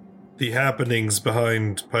happenings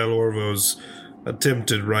behind Pylorvo's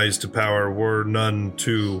attempted rise to power were none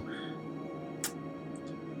too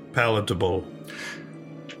palatable.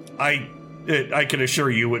 I can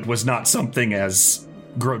assure you it was not something as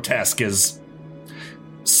grotesque as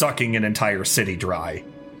sucking an entire city dry.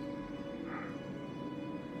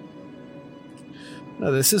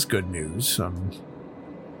 Well, this is good news.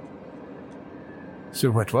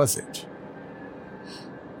 So what was it?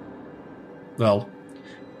 Well,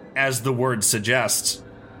 as the word suggests,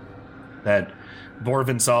 that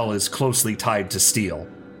Vorvinsal is closely tied to steel,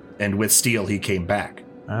 and with steel he came back.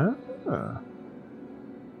 Oh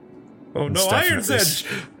no, Iron's Edge!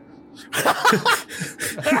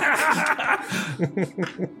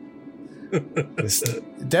 This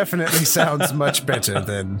definitely sounds much better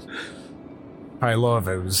than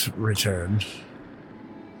Pylovo's return.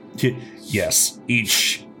 Yes,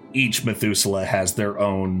 each Methuselah has their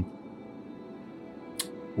own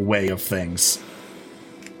way of things.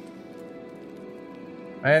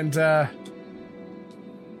 And,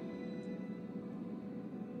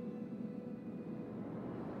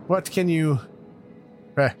 what can you...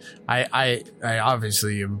 I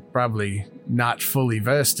obviously am probably not fully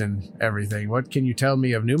versed in everything. What can you tell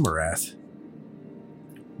me of Numerath?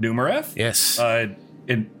 Numerath? Yes.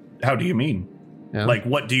 And how do you mean? Yeah. Like,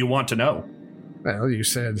 what do you want to know? Well, you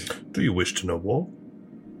said... Do you wish to know more?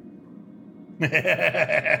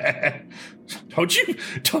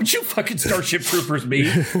 Don't you fucking Starship Troopers me.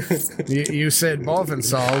 you said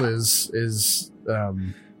Vorvinsal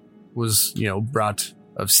was brought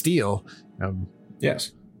of steel.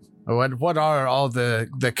 Yes. What are all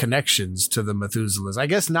the connections to the Methuselahs? I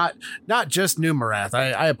guess not just Numerath.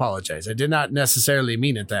 I apologize. I did not necessarily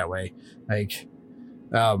mean it that way. Like,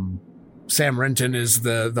 Sam Renton is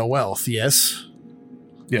the wealth, yes?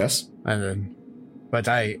 Yes. And then, but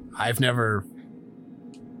I've never...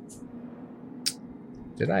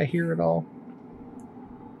 Did I hear it all?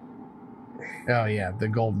 Oh yeah, the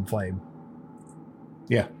Golden Flame.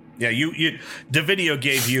 Yeah. Yeah, you Davidio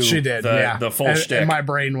gave you she did, the full shtick. And my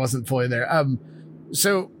brain wasn't fully there.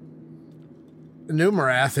 So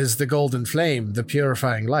Numerath is the golden flame, the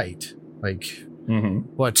purifying light. Like,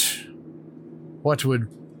 what would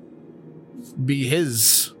be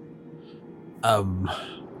his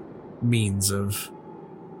means of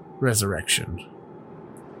resurrection?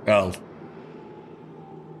 Well,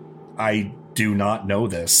 I do not know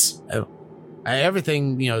this. Oh.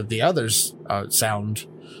 Everything, the others sound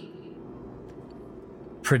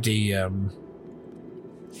pretty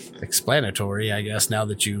explanatory, I guess, now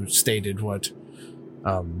that you stated what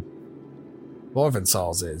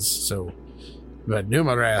Vorvinsal's is. So, but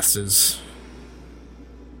Numerath's is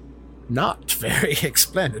not very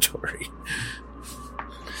explanatory.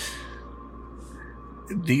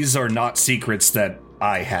 These are not secrets that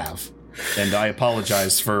I have, and I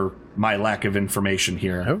apologize for my lack of information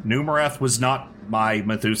here. Oh. Numerath was not my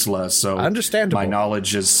Methuselah, so understandable.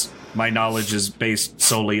 My knowledge is based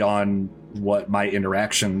solely on what my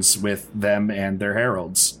interactions with them and their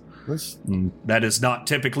heralds. That is not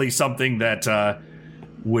typically something that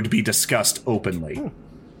would be discussed openly.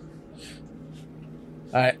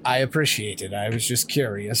 I appreciate it. I was just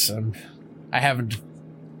curious. I haven't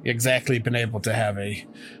exactly been able to have a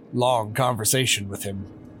long conversation with him.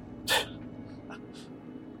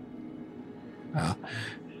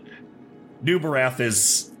 Numerath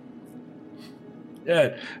is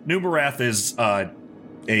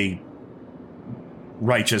a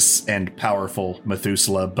righteous and powerful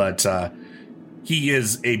Methuselah, but he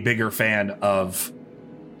is a bigger fan of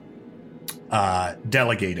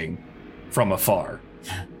delegating from afar.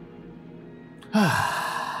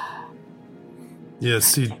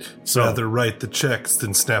 Yes, he'd rather write the checks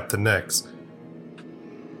than snap the necks.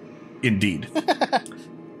 Indeed.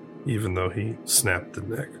 Even though he snapped the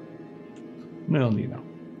neck. Well,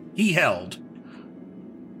 he held.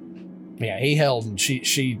 Yeah, he held, and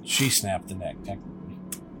she snapped the neck, technically.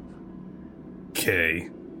 Okay.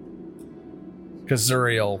 Because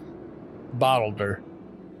Zuriel bottled her.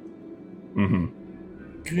 I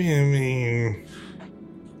mean...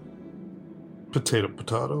 Potato.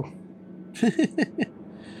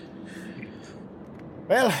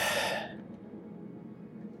 Well,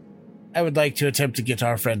 I would like to attempt to get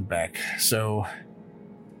our friend back, so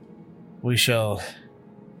we shall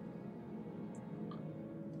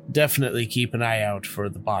definitely keep an eye out for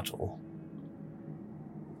the bottle.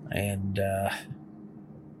 And,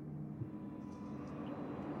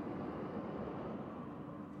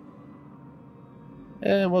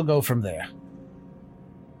 we'll go from there.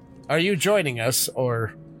 Are you joining us,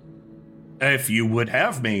 or... If you would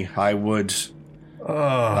have me, I would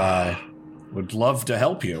love to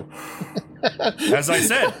help you. As I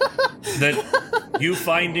said, that you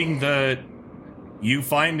finding the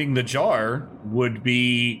jar would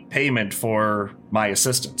be payment for my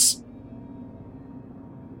assistance.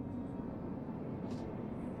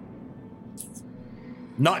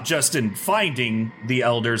 Not just in finding the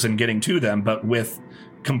elders and getting to them, but with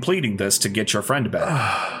completing this to get your friend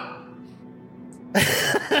back.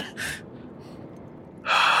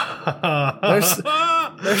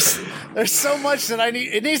 There's so much that I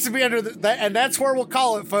need. It needs to be under and that's where we'll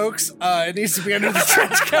call it, folks. It needs to be under the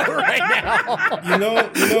trench coat right now.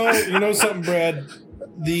 You know something, Brad.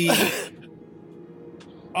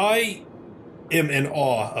 I am in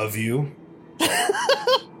awe of you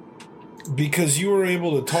because you were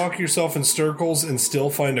able to talk yourself in circles and still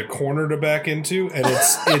find a corner to back into, and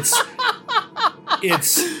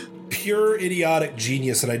it's pure idiotic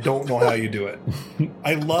genius, and I don't know how you do it.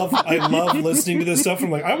 I love listening to this stuff. I'm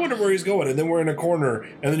like, I wonder where he's going, and then we're in a corner,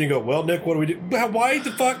 and then you go, well, Nick, what do we do? Why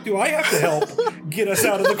the fuck do I have to help get us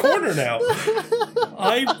out of the corner now?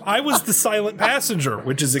 I was the silent passenger,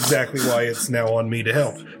 which is exactly why it's now on me to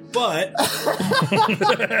help. But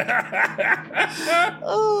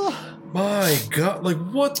my God, like,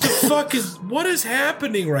 what is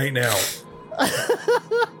happening right now?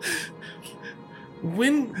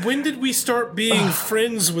 When did we start being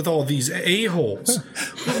friends with all these a-holes?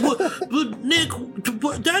 Well, Nick,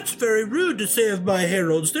 that's very rude to say of my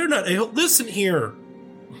heralds. They're not a-holes. Listen here.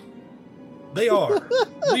 They are.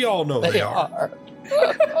 We all know they are.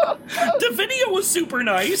 Davinia was super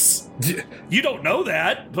nice. You don't know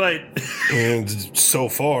that, but... And so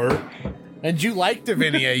far. And you like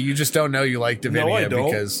Davinia. You just don't know you like Davinia. No, I don't.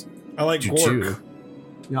 Because I like Gork.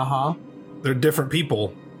 Uh-huh. They're different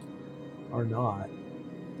people. Or not.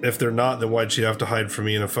 If they're not, then why'd she have to hide from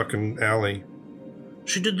me in a fucking alley?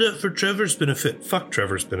 She did that for Trevor's benefit. Fuck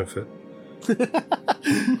Trevor's benefit.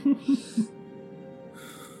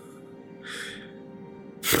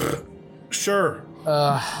 Sure.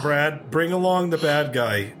 Brad, bring along the bad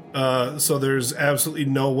guy. So there's absolutely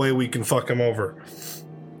no way we can fuck him over.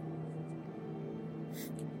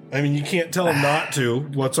 I mean, you can't tell him not to.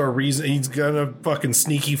 What's our reason? He's gonna fucking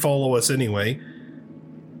sneaky follow us anyway.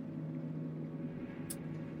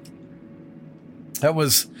 That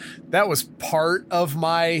was part of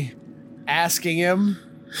my asking him,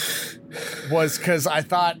 was because I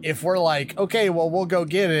thought if we're like, okay, well, we'll go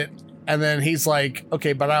get it, and then he's like,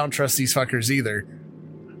 okay, but I don't trust these fuckers either.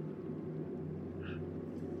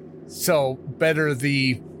 So better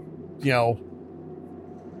the,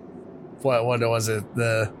 what was it?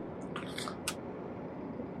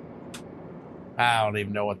 I don't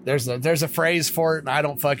even know what there's a phrase for it, and I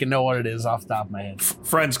don't fucking know what it is off the top of my head.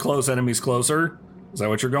 Friends close, enemies closer. Is that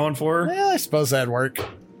what you're going for? Yeah, I suppose that'd work.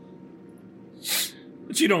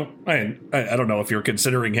 But you don't. I don't know if you're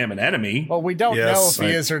considering him an enemy. Well, we don't know if he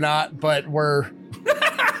is or not, but we're.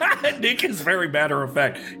 Nick is very matter of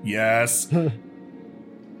fact. Yes.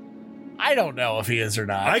 I don't know if he is or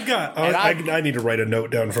not. I need to write a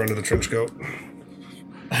note down front of the trench coat.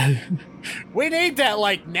 We need that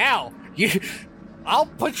like now. I'll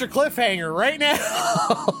put your cliffhanger right now.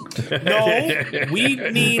 No, we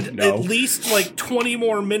need at least like 20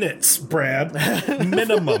 more minutes, Brad.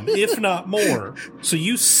 Minimum, if not more. So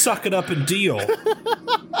you suck it up and deal.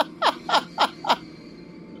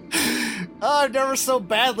 I've never so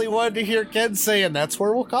badly wanted to hear Ken saying that's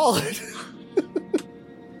where we'll call it.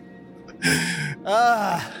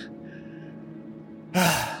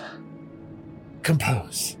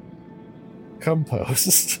 Composed.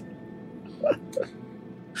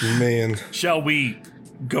 Man. Shall we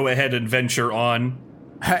go ahead and venture on?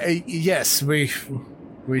 Yes, we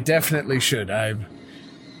definitely should.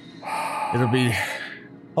 It'll be,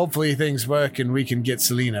 hopefully things work and we can get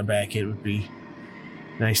Selena back. It would be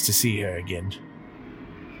nice to see her again.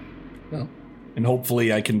 Well, and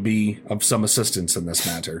hopefully I can be of some assistance in this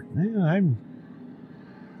matter. Yeah, I'm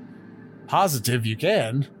positive you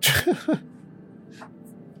can.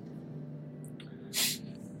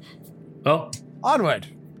 Well, onward.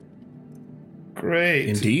 Great.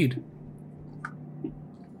 Indeed.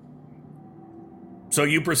 So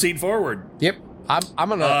you proceed forward. Yep. I'm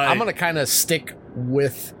gonna kind of stick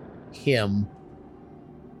with him.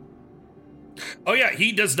 Oh yeah,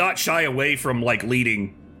 he does not shy away from like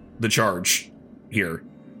leading the charge here.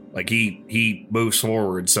 Like he moves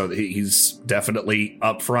forward, so that he's definitely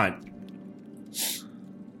up front.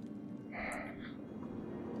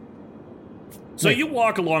 So you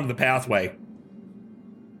walk along the pathway,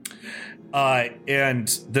 and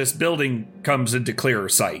this building comes into clearer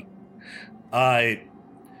sight.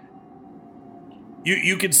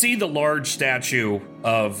 You can see the large statue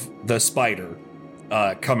of the spider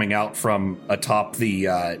coming out from atop the.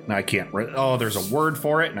 I can't. Oh, there's a word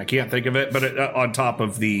for it, and I can't think of it. But on top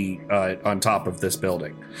of this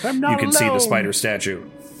building, you can see the spider statue.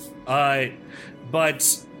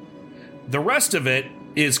 But the rest of it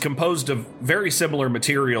is composed of very similar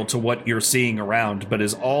material to what you're seeing around, but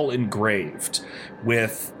is all engraved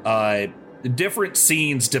with different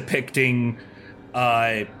scenes depicting.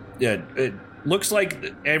 It looks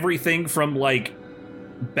like everything from like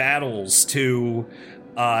battles to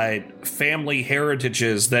family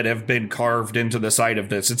heritages that have been carved into the side of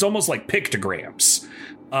this. It's almost like pictograms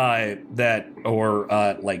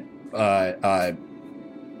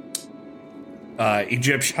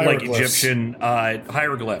Egyptian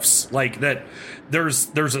hieroglyphs, like that.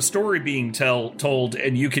 There's a story being told,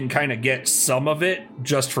 and you can kind of get some of it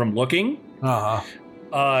just from looking.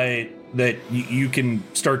 That you can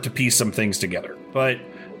start to piece some things together, but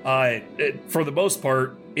for the most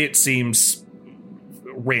part, it seems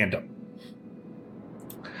random.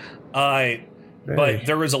 But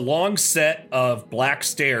there is a long set of black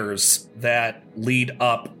stairs that lead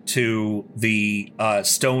up to the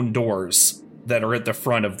stone doors that are at the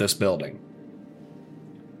front of this building.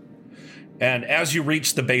 And as you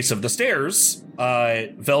reach the base of the stairs,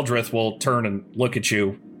 Veldryth will turn and look at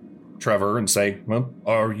you, Trevor, and say, well,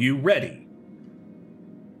 are you ready?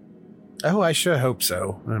 Oh, I sure hope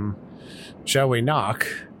so. Shall we knock?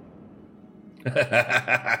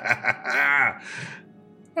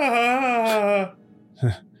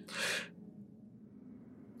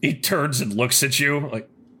 He turns and looks at you like,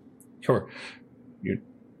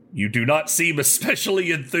 you do not seem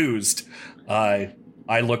especially enthused. I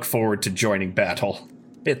look forward to joining battle,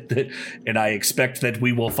 and I expect that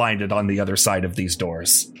we will find it on the other side of these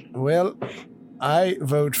doors. Well, I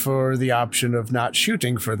vote for the option of not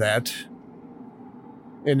shooting for that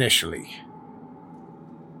initially.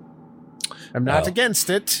 I'm not against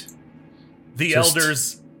it. The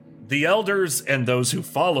elders and those who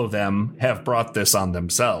follow them have brought this on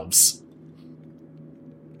themselves.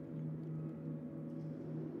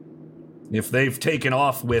 If they've taken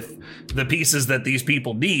off with the pieces that these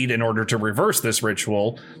people need in order to reverse this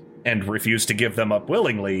ritual and refuse to give them up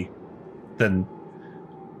willingly, then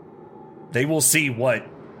they will see what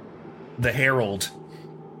the herald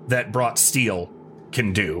that brought steel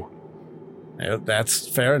can do. Well, that's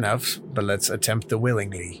fair enough, but let's attempt the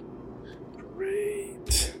willingly.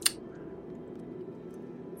 Great.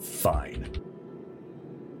 Fine.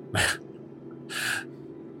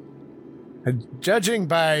 Judging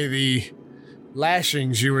by the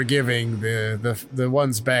lashings you were giving the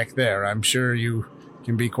ones back there, I'm sure you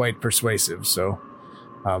can be quite persuasive. So,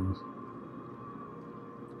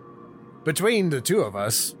 between the two of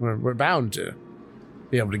us, we're bound to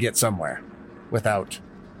be able to get somewhere without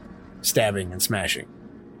stabbing and smashing.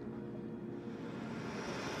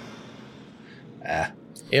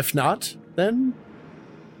 If not, then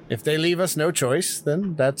if they leave us no choice,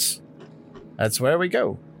 then that's where we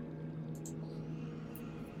go.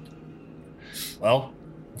 Well,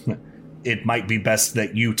 it might be best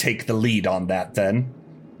that you take the lead on that then.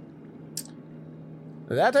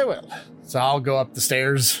 That I will. So I'll go up the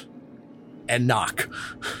stairs and knock.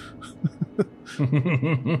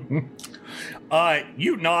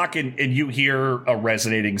 You knock and you hear a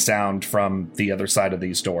resonating sound from the other side of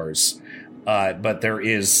these doors. But there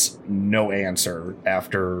is no answer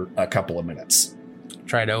after a couple of minutes.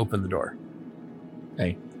 Try to open the door.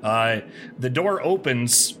 Okay. The door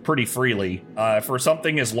opens pretty freely. For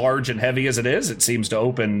something as large and heavy as it is, it seems to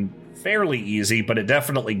open fairly easy, but it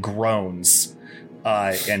definitely groans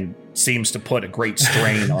and seems to put a great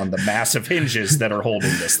strain on the massive hinges that are holding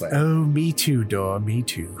this thing. Oh, me too, door, me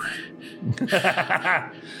too.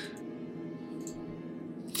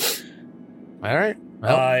 All right.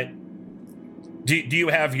 Well. Do you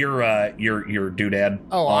have your doodad?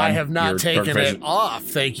 Oh, I have not taken it off.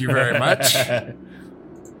 Thank you very much.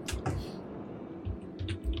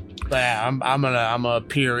 I'm gonna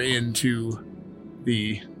peer into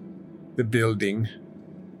the building.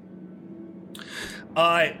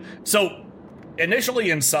 So initially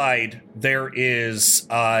inside there is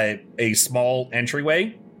a small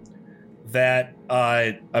entryway that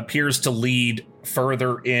appears to lead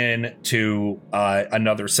further in to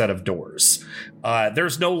another set of doors.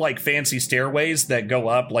 There's no like fancy stairways that go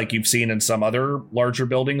up like you've seen in some other larger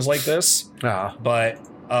buildings like this. But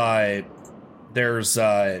there's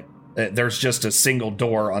just a single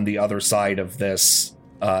door on the other side of this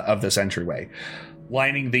entryway.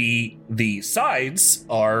 Lining the sides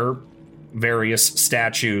are various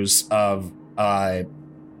statues of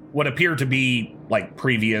what appear to be like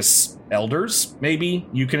previous elders, maybe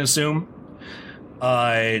you can assume.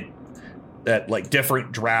 That like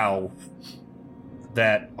different drow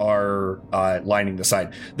that are lining the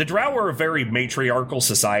side. The drow are a very matriarchal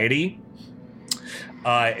society,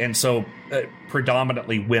 and so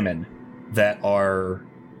predominantly women that are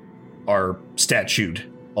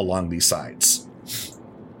statued along these sides.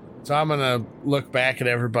 So I'm gonna look back at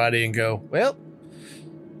everybody and go, well,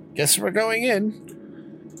 guess we're going in.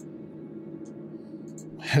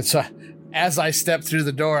 So as I step through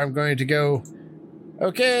the door, I'm going to go,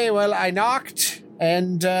 Okay, well, I knocked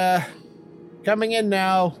and coming in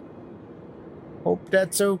now. Hope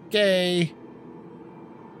that's okay.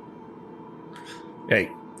 Hey,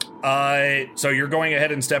 so you're going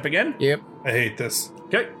ahead and stepping in? Yep. I hate this.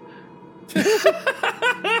 Okay.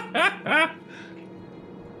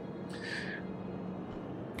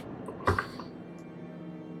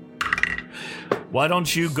 Why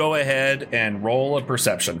don't you go ahead and roll a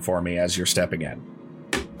perception for me as you're stepping in?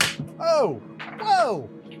 Oh, whoa.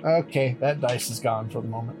 Okay, that dice is gone for the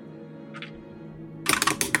moment.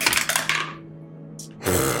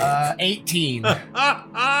 18.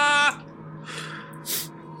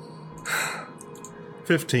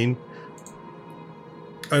 15.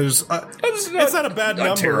 It's not a bad not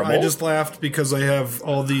number. terrible. I just laughed because I have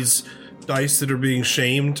all these dice that are being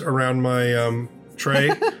shamed around my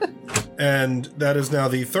tray. And that is now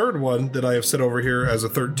the third one that I have set over here as a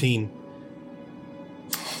 13.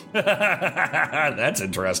 That's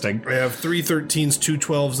interesting. I have 3 13s, 2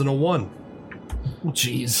 12s, and a 1.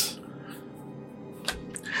 Jeez.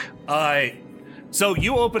 So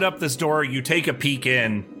you open up this door, you take a peek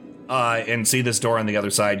in, and see this door on the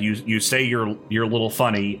other side. You say you're little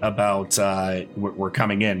funny about we're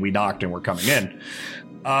coming in. We knocked and we're coming in.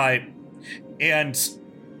 And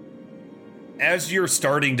as you're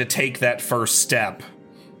starting to take that first step,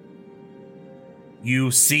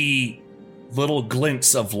 you see little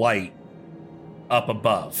glints of light up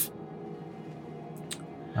above.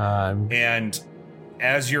 And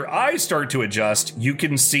as your eyes start to adjust, you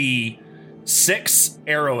can see 6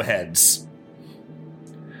 arrowheads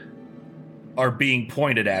are being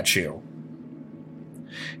pointed at you.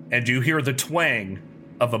 And you hear the twang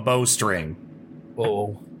of a bowstring.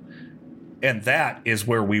 Whoa. And that is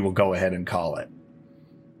where we will go ahead and call it.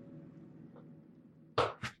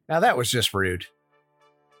 Now that was just rude.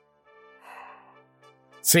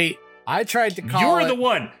 See, I tried to call You're it. the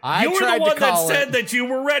one. You were the one that said that you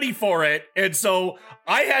were ready for it. And so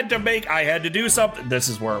I had to do something. This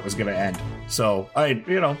is where it was going to end. So I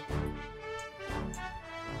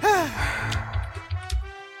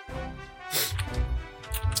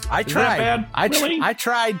I Is that tried. bad? Really? I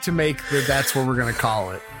tried to make that's what we're going to call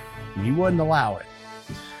it. You wouldn't allow it.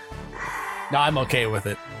 No, I'm okay with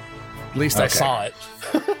it. At least I Okay. saw it.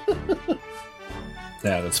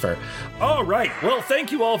 Yeah, that's fair. All right. Well,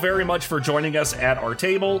 thank you all very much for joining us at our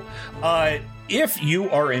table. If you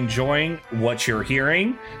are enjoying what you're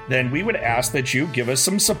hearing, then we would ask that you give us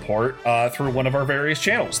some support through one of our various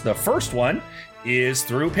channels. The first one is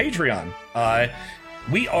through Patreon.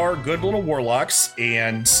 We are good little warlocks,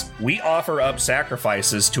 and we offer up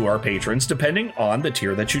sacrifices to our patrons depending on the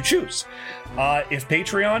tier that you choose. If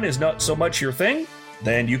Patreon is not so much your thing,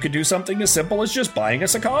 then you could do something as simple as just buying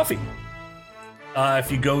us a coffee.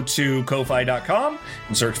 If you go to Ko-Fi.com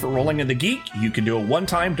and search for Rolling in the Geek, you can do a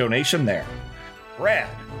one-time donation there. Brad,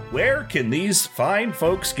 where can these fine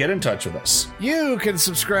folks get in touch with us? You can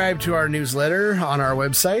subscribe to our newsletter on our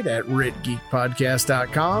website at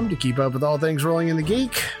writgeekpodcast.com to keep up with all things Rolling in the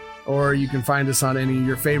Geek, or you can find us on any of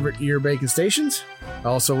your favorite ear bacon stations.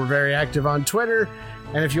 Also, we're very active on Twitter,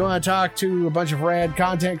 and if you want to talk to a bunch of rad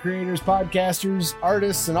content creators, podcasters,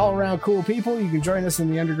 artists, and all-around cool people, you can join us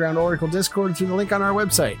in the Underground Oracle Discord through the link on our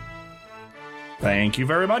website. Thank you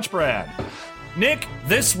very much, Brad. Nick,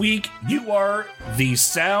 this week you are the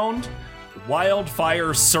Sound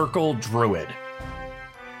Wildfire Circle Druid.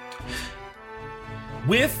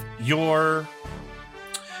 With your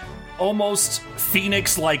almost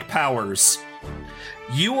phoenix-like powers,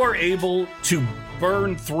 you are able to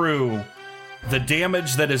burn through the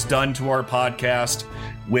damage that is done to our podcast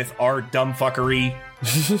with our dumbfuckery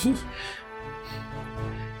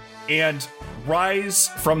and rise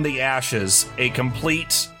from the ashes a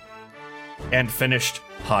complete and finished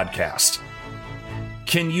podcast.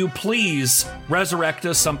 Can you please resurrect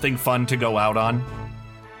us something fun to go out on?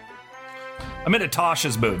 I'm in a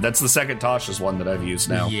Tasha's mood. That's the second Tasha's one that I've used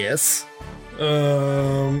now. Yes.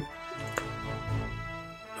 Hooty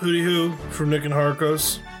Hoo from Nick and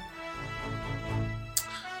Harkos.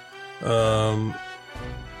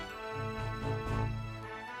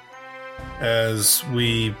 As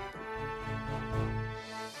we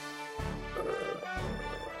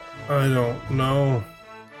I don't know.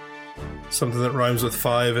 Something that rhymes with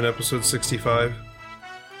 5 in episode 65.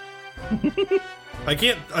 I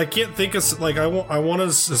can't think of, like, I want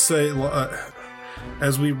us to say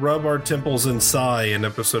as we rub our temples and sigh in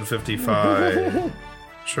episode 55.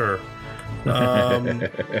 Sure.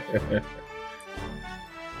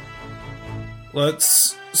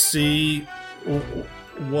 Let's see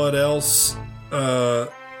what else,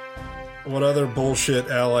 what other bullshit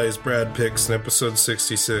allies Brad picks in episode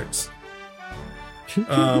 66.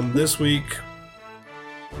 This week,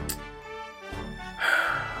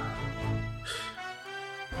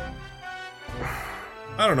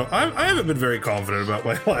 I don't know. I haven't been very confident about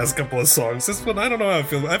my last couple of songs. This one, I don't know how I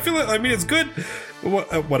feel. I mean, it's good.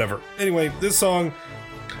 Whatever. Anyway, this song,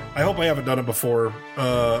 I hope I haven't done it before.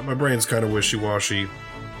 My brain's kind of wishy-washy.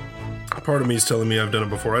 Part of me is telling me I've done it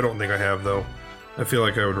before. I don't think I have, though. I feel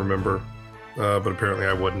like I would remember, but apparently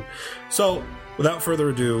I wouldn't. So, without further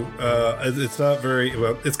ado, it's not very,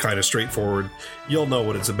 well, it's kind of straightforward. You'll know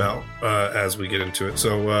what it's about as we get into it.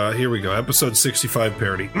 So, here we go. Episode 65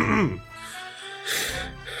 parody.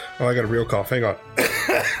 Oh, I got a real cough. Hang on.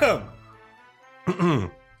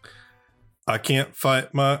 I can't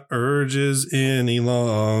fight my urges any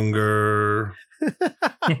longer.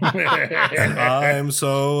 And I'm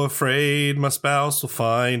so afraid my spouse will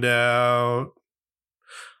find out.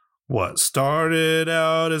 What started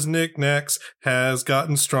out as knickknacks has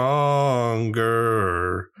gotten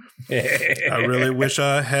stronger. I really wish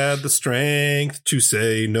I had the strength to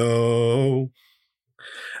say no.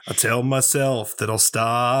 I tell myself that I'll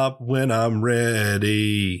stop when I'm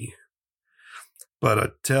ready. But I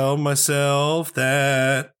tell myself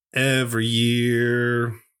that every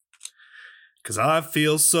year. 'Cause I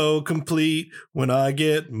feel so complete when I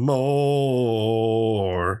get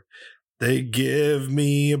more. They give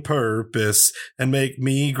me a purpose and make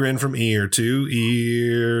me grin from ear to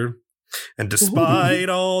ear. And despite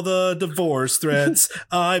all the divorce threats,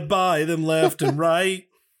 I buy them left and right.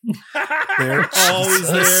 They're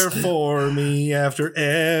always there for me after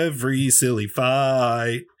every silly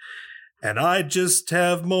fight. And I just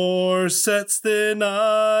have more sets than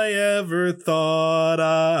I ever thought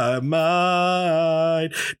I might.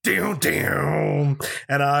 Down.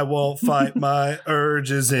 And I won't fight my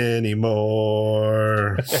urges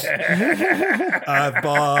anymore. I've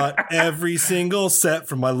bought every single set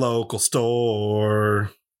from my local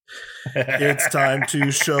store. It's time to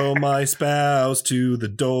show my spouse to the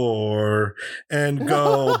door and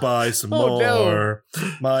go buy some more. No.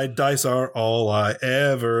 My dice are all I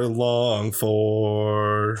ever long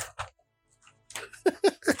for.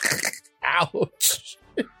 Ouch.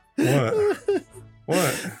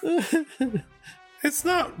 What? It's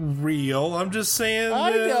not real. I'm just saying I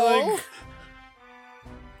know.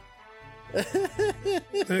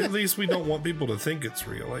 At least we don't want people to think it's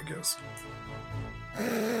real, I guess.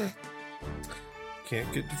 Can't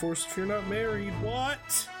get divorced if you're not married. What?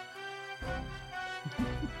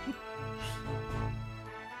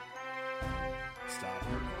 Stop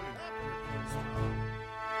recording.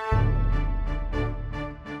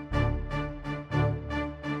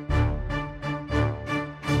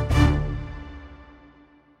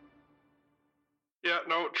 Yeah,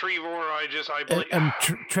 no, Trevor, I believe...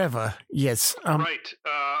 Trevor, yes. Right.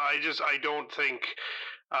 I don't think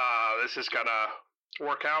this is gonna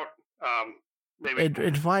work out. Maybe.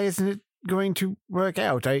 And why isn't it going to work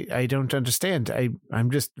out? I don't understand. I'm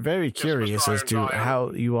just very curious as to how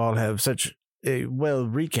you all have such a well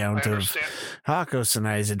recount of Harkos and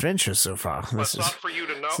I's adventures so far. This is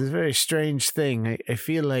a very strange thing. I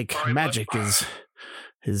feel like magic is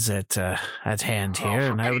at hand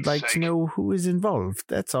here, and I would like to know who is involved.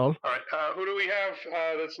 That's all. All right. Who do we have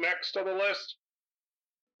that's next on the list?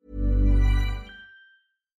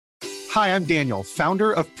 Hi, I'm Daniel,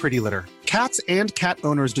 founder of Pretty Litter. Cats and cat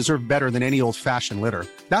owners deserve better than any old-fashioned litter.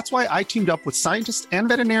 That's why I teamed up with scientists and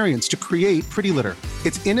veterinarians to create Pretty Litter.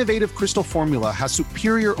 Its innovative crystal formula has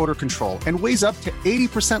superior odor control and weighs up to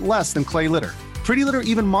 80% less than clay litter. Pretty Litter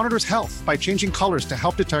even monitors health by changing colors to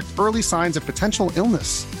help detect early signs of potential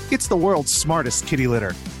illness. It's the world's smartest kitty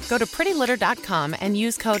litter. Go to prettylitter.com and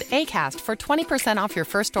use code ACAST for 20% off your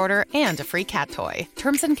first order and a free cat toy.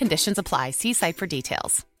 Terms and conditions apply. See site for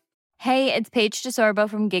details. Hey, it's Paige DeSorbo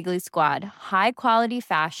from Giggly Squad. High quality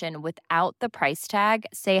fashion without the price tag.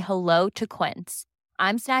 Say hello to Quince.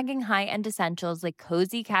 I'm snagging high-end essentials like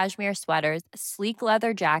cozy cashmere sweaters, sleek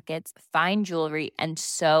leather jackets, fine jewelry, and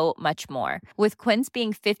so much more. With Quince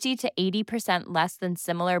being 50 to 80% less than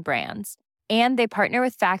similar brands. And they partner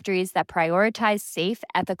with factories that prioritize safe,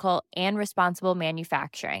 ethical, and responsible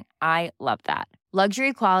manufacturing. I love that.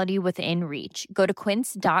 Luxury quality within reach. Go to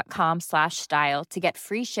quince.com/style to get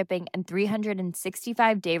free shipping and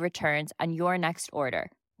 365-day returns on your next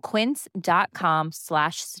order.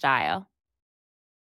 Quince.com/style.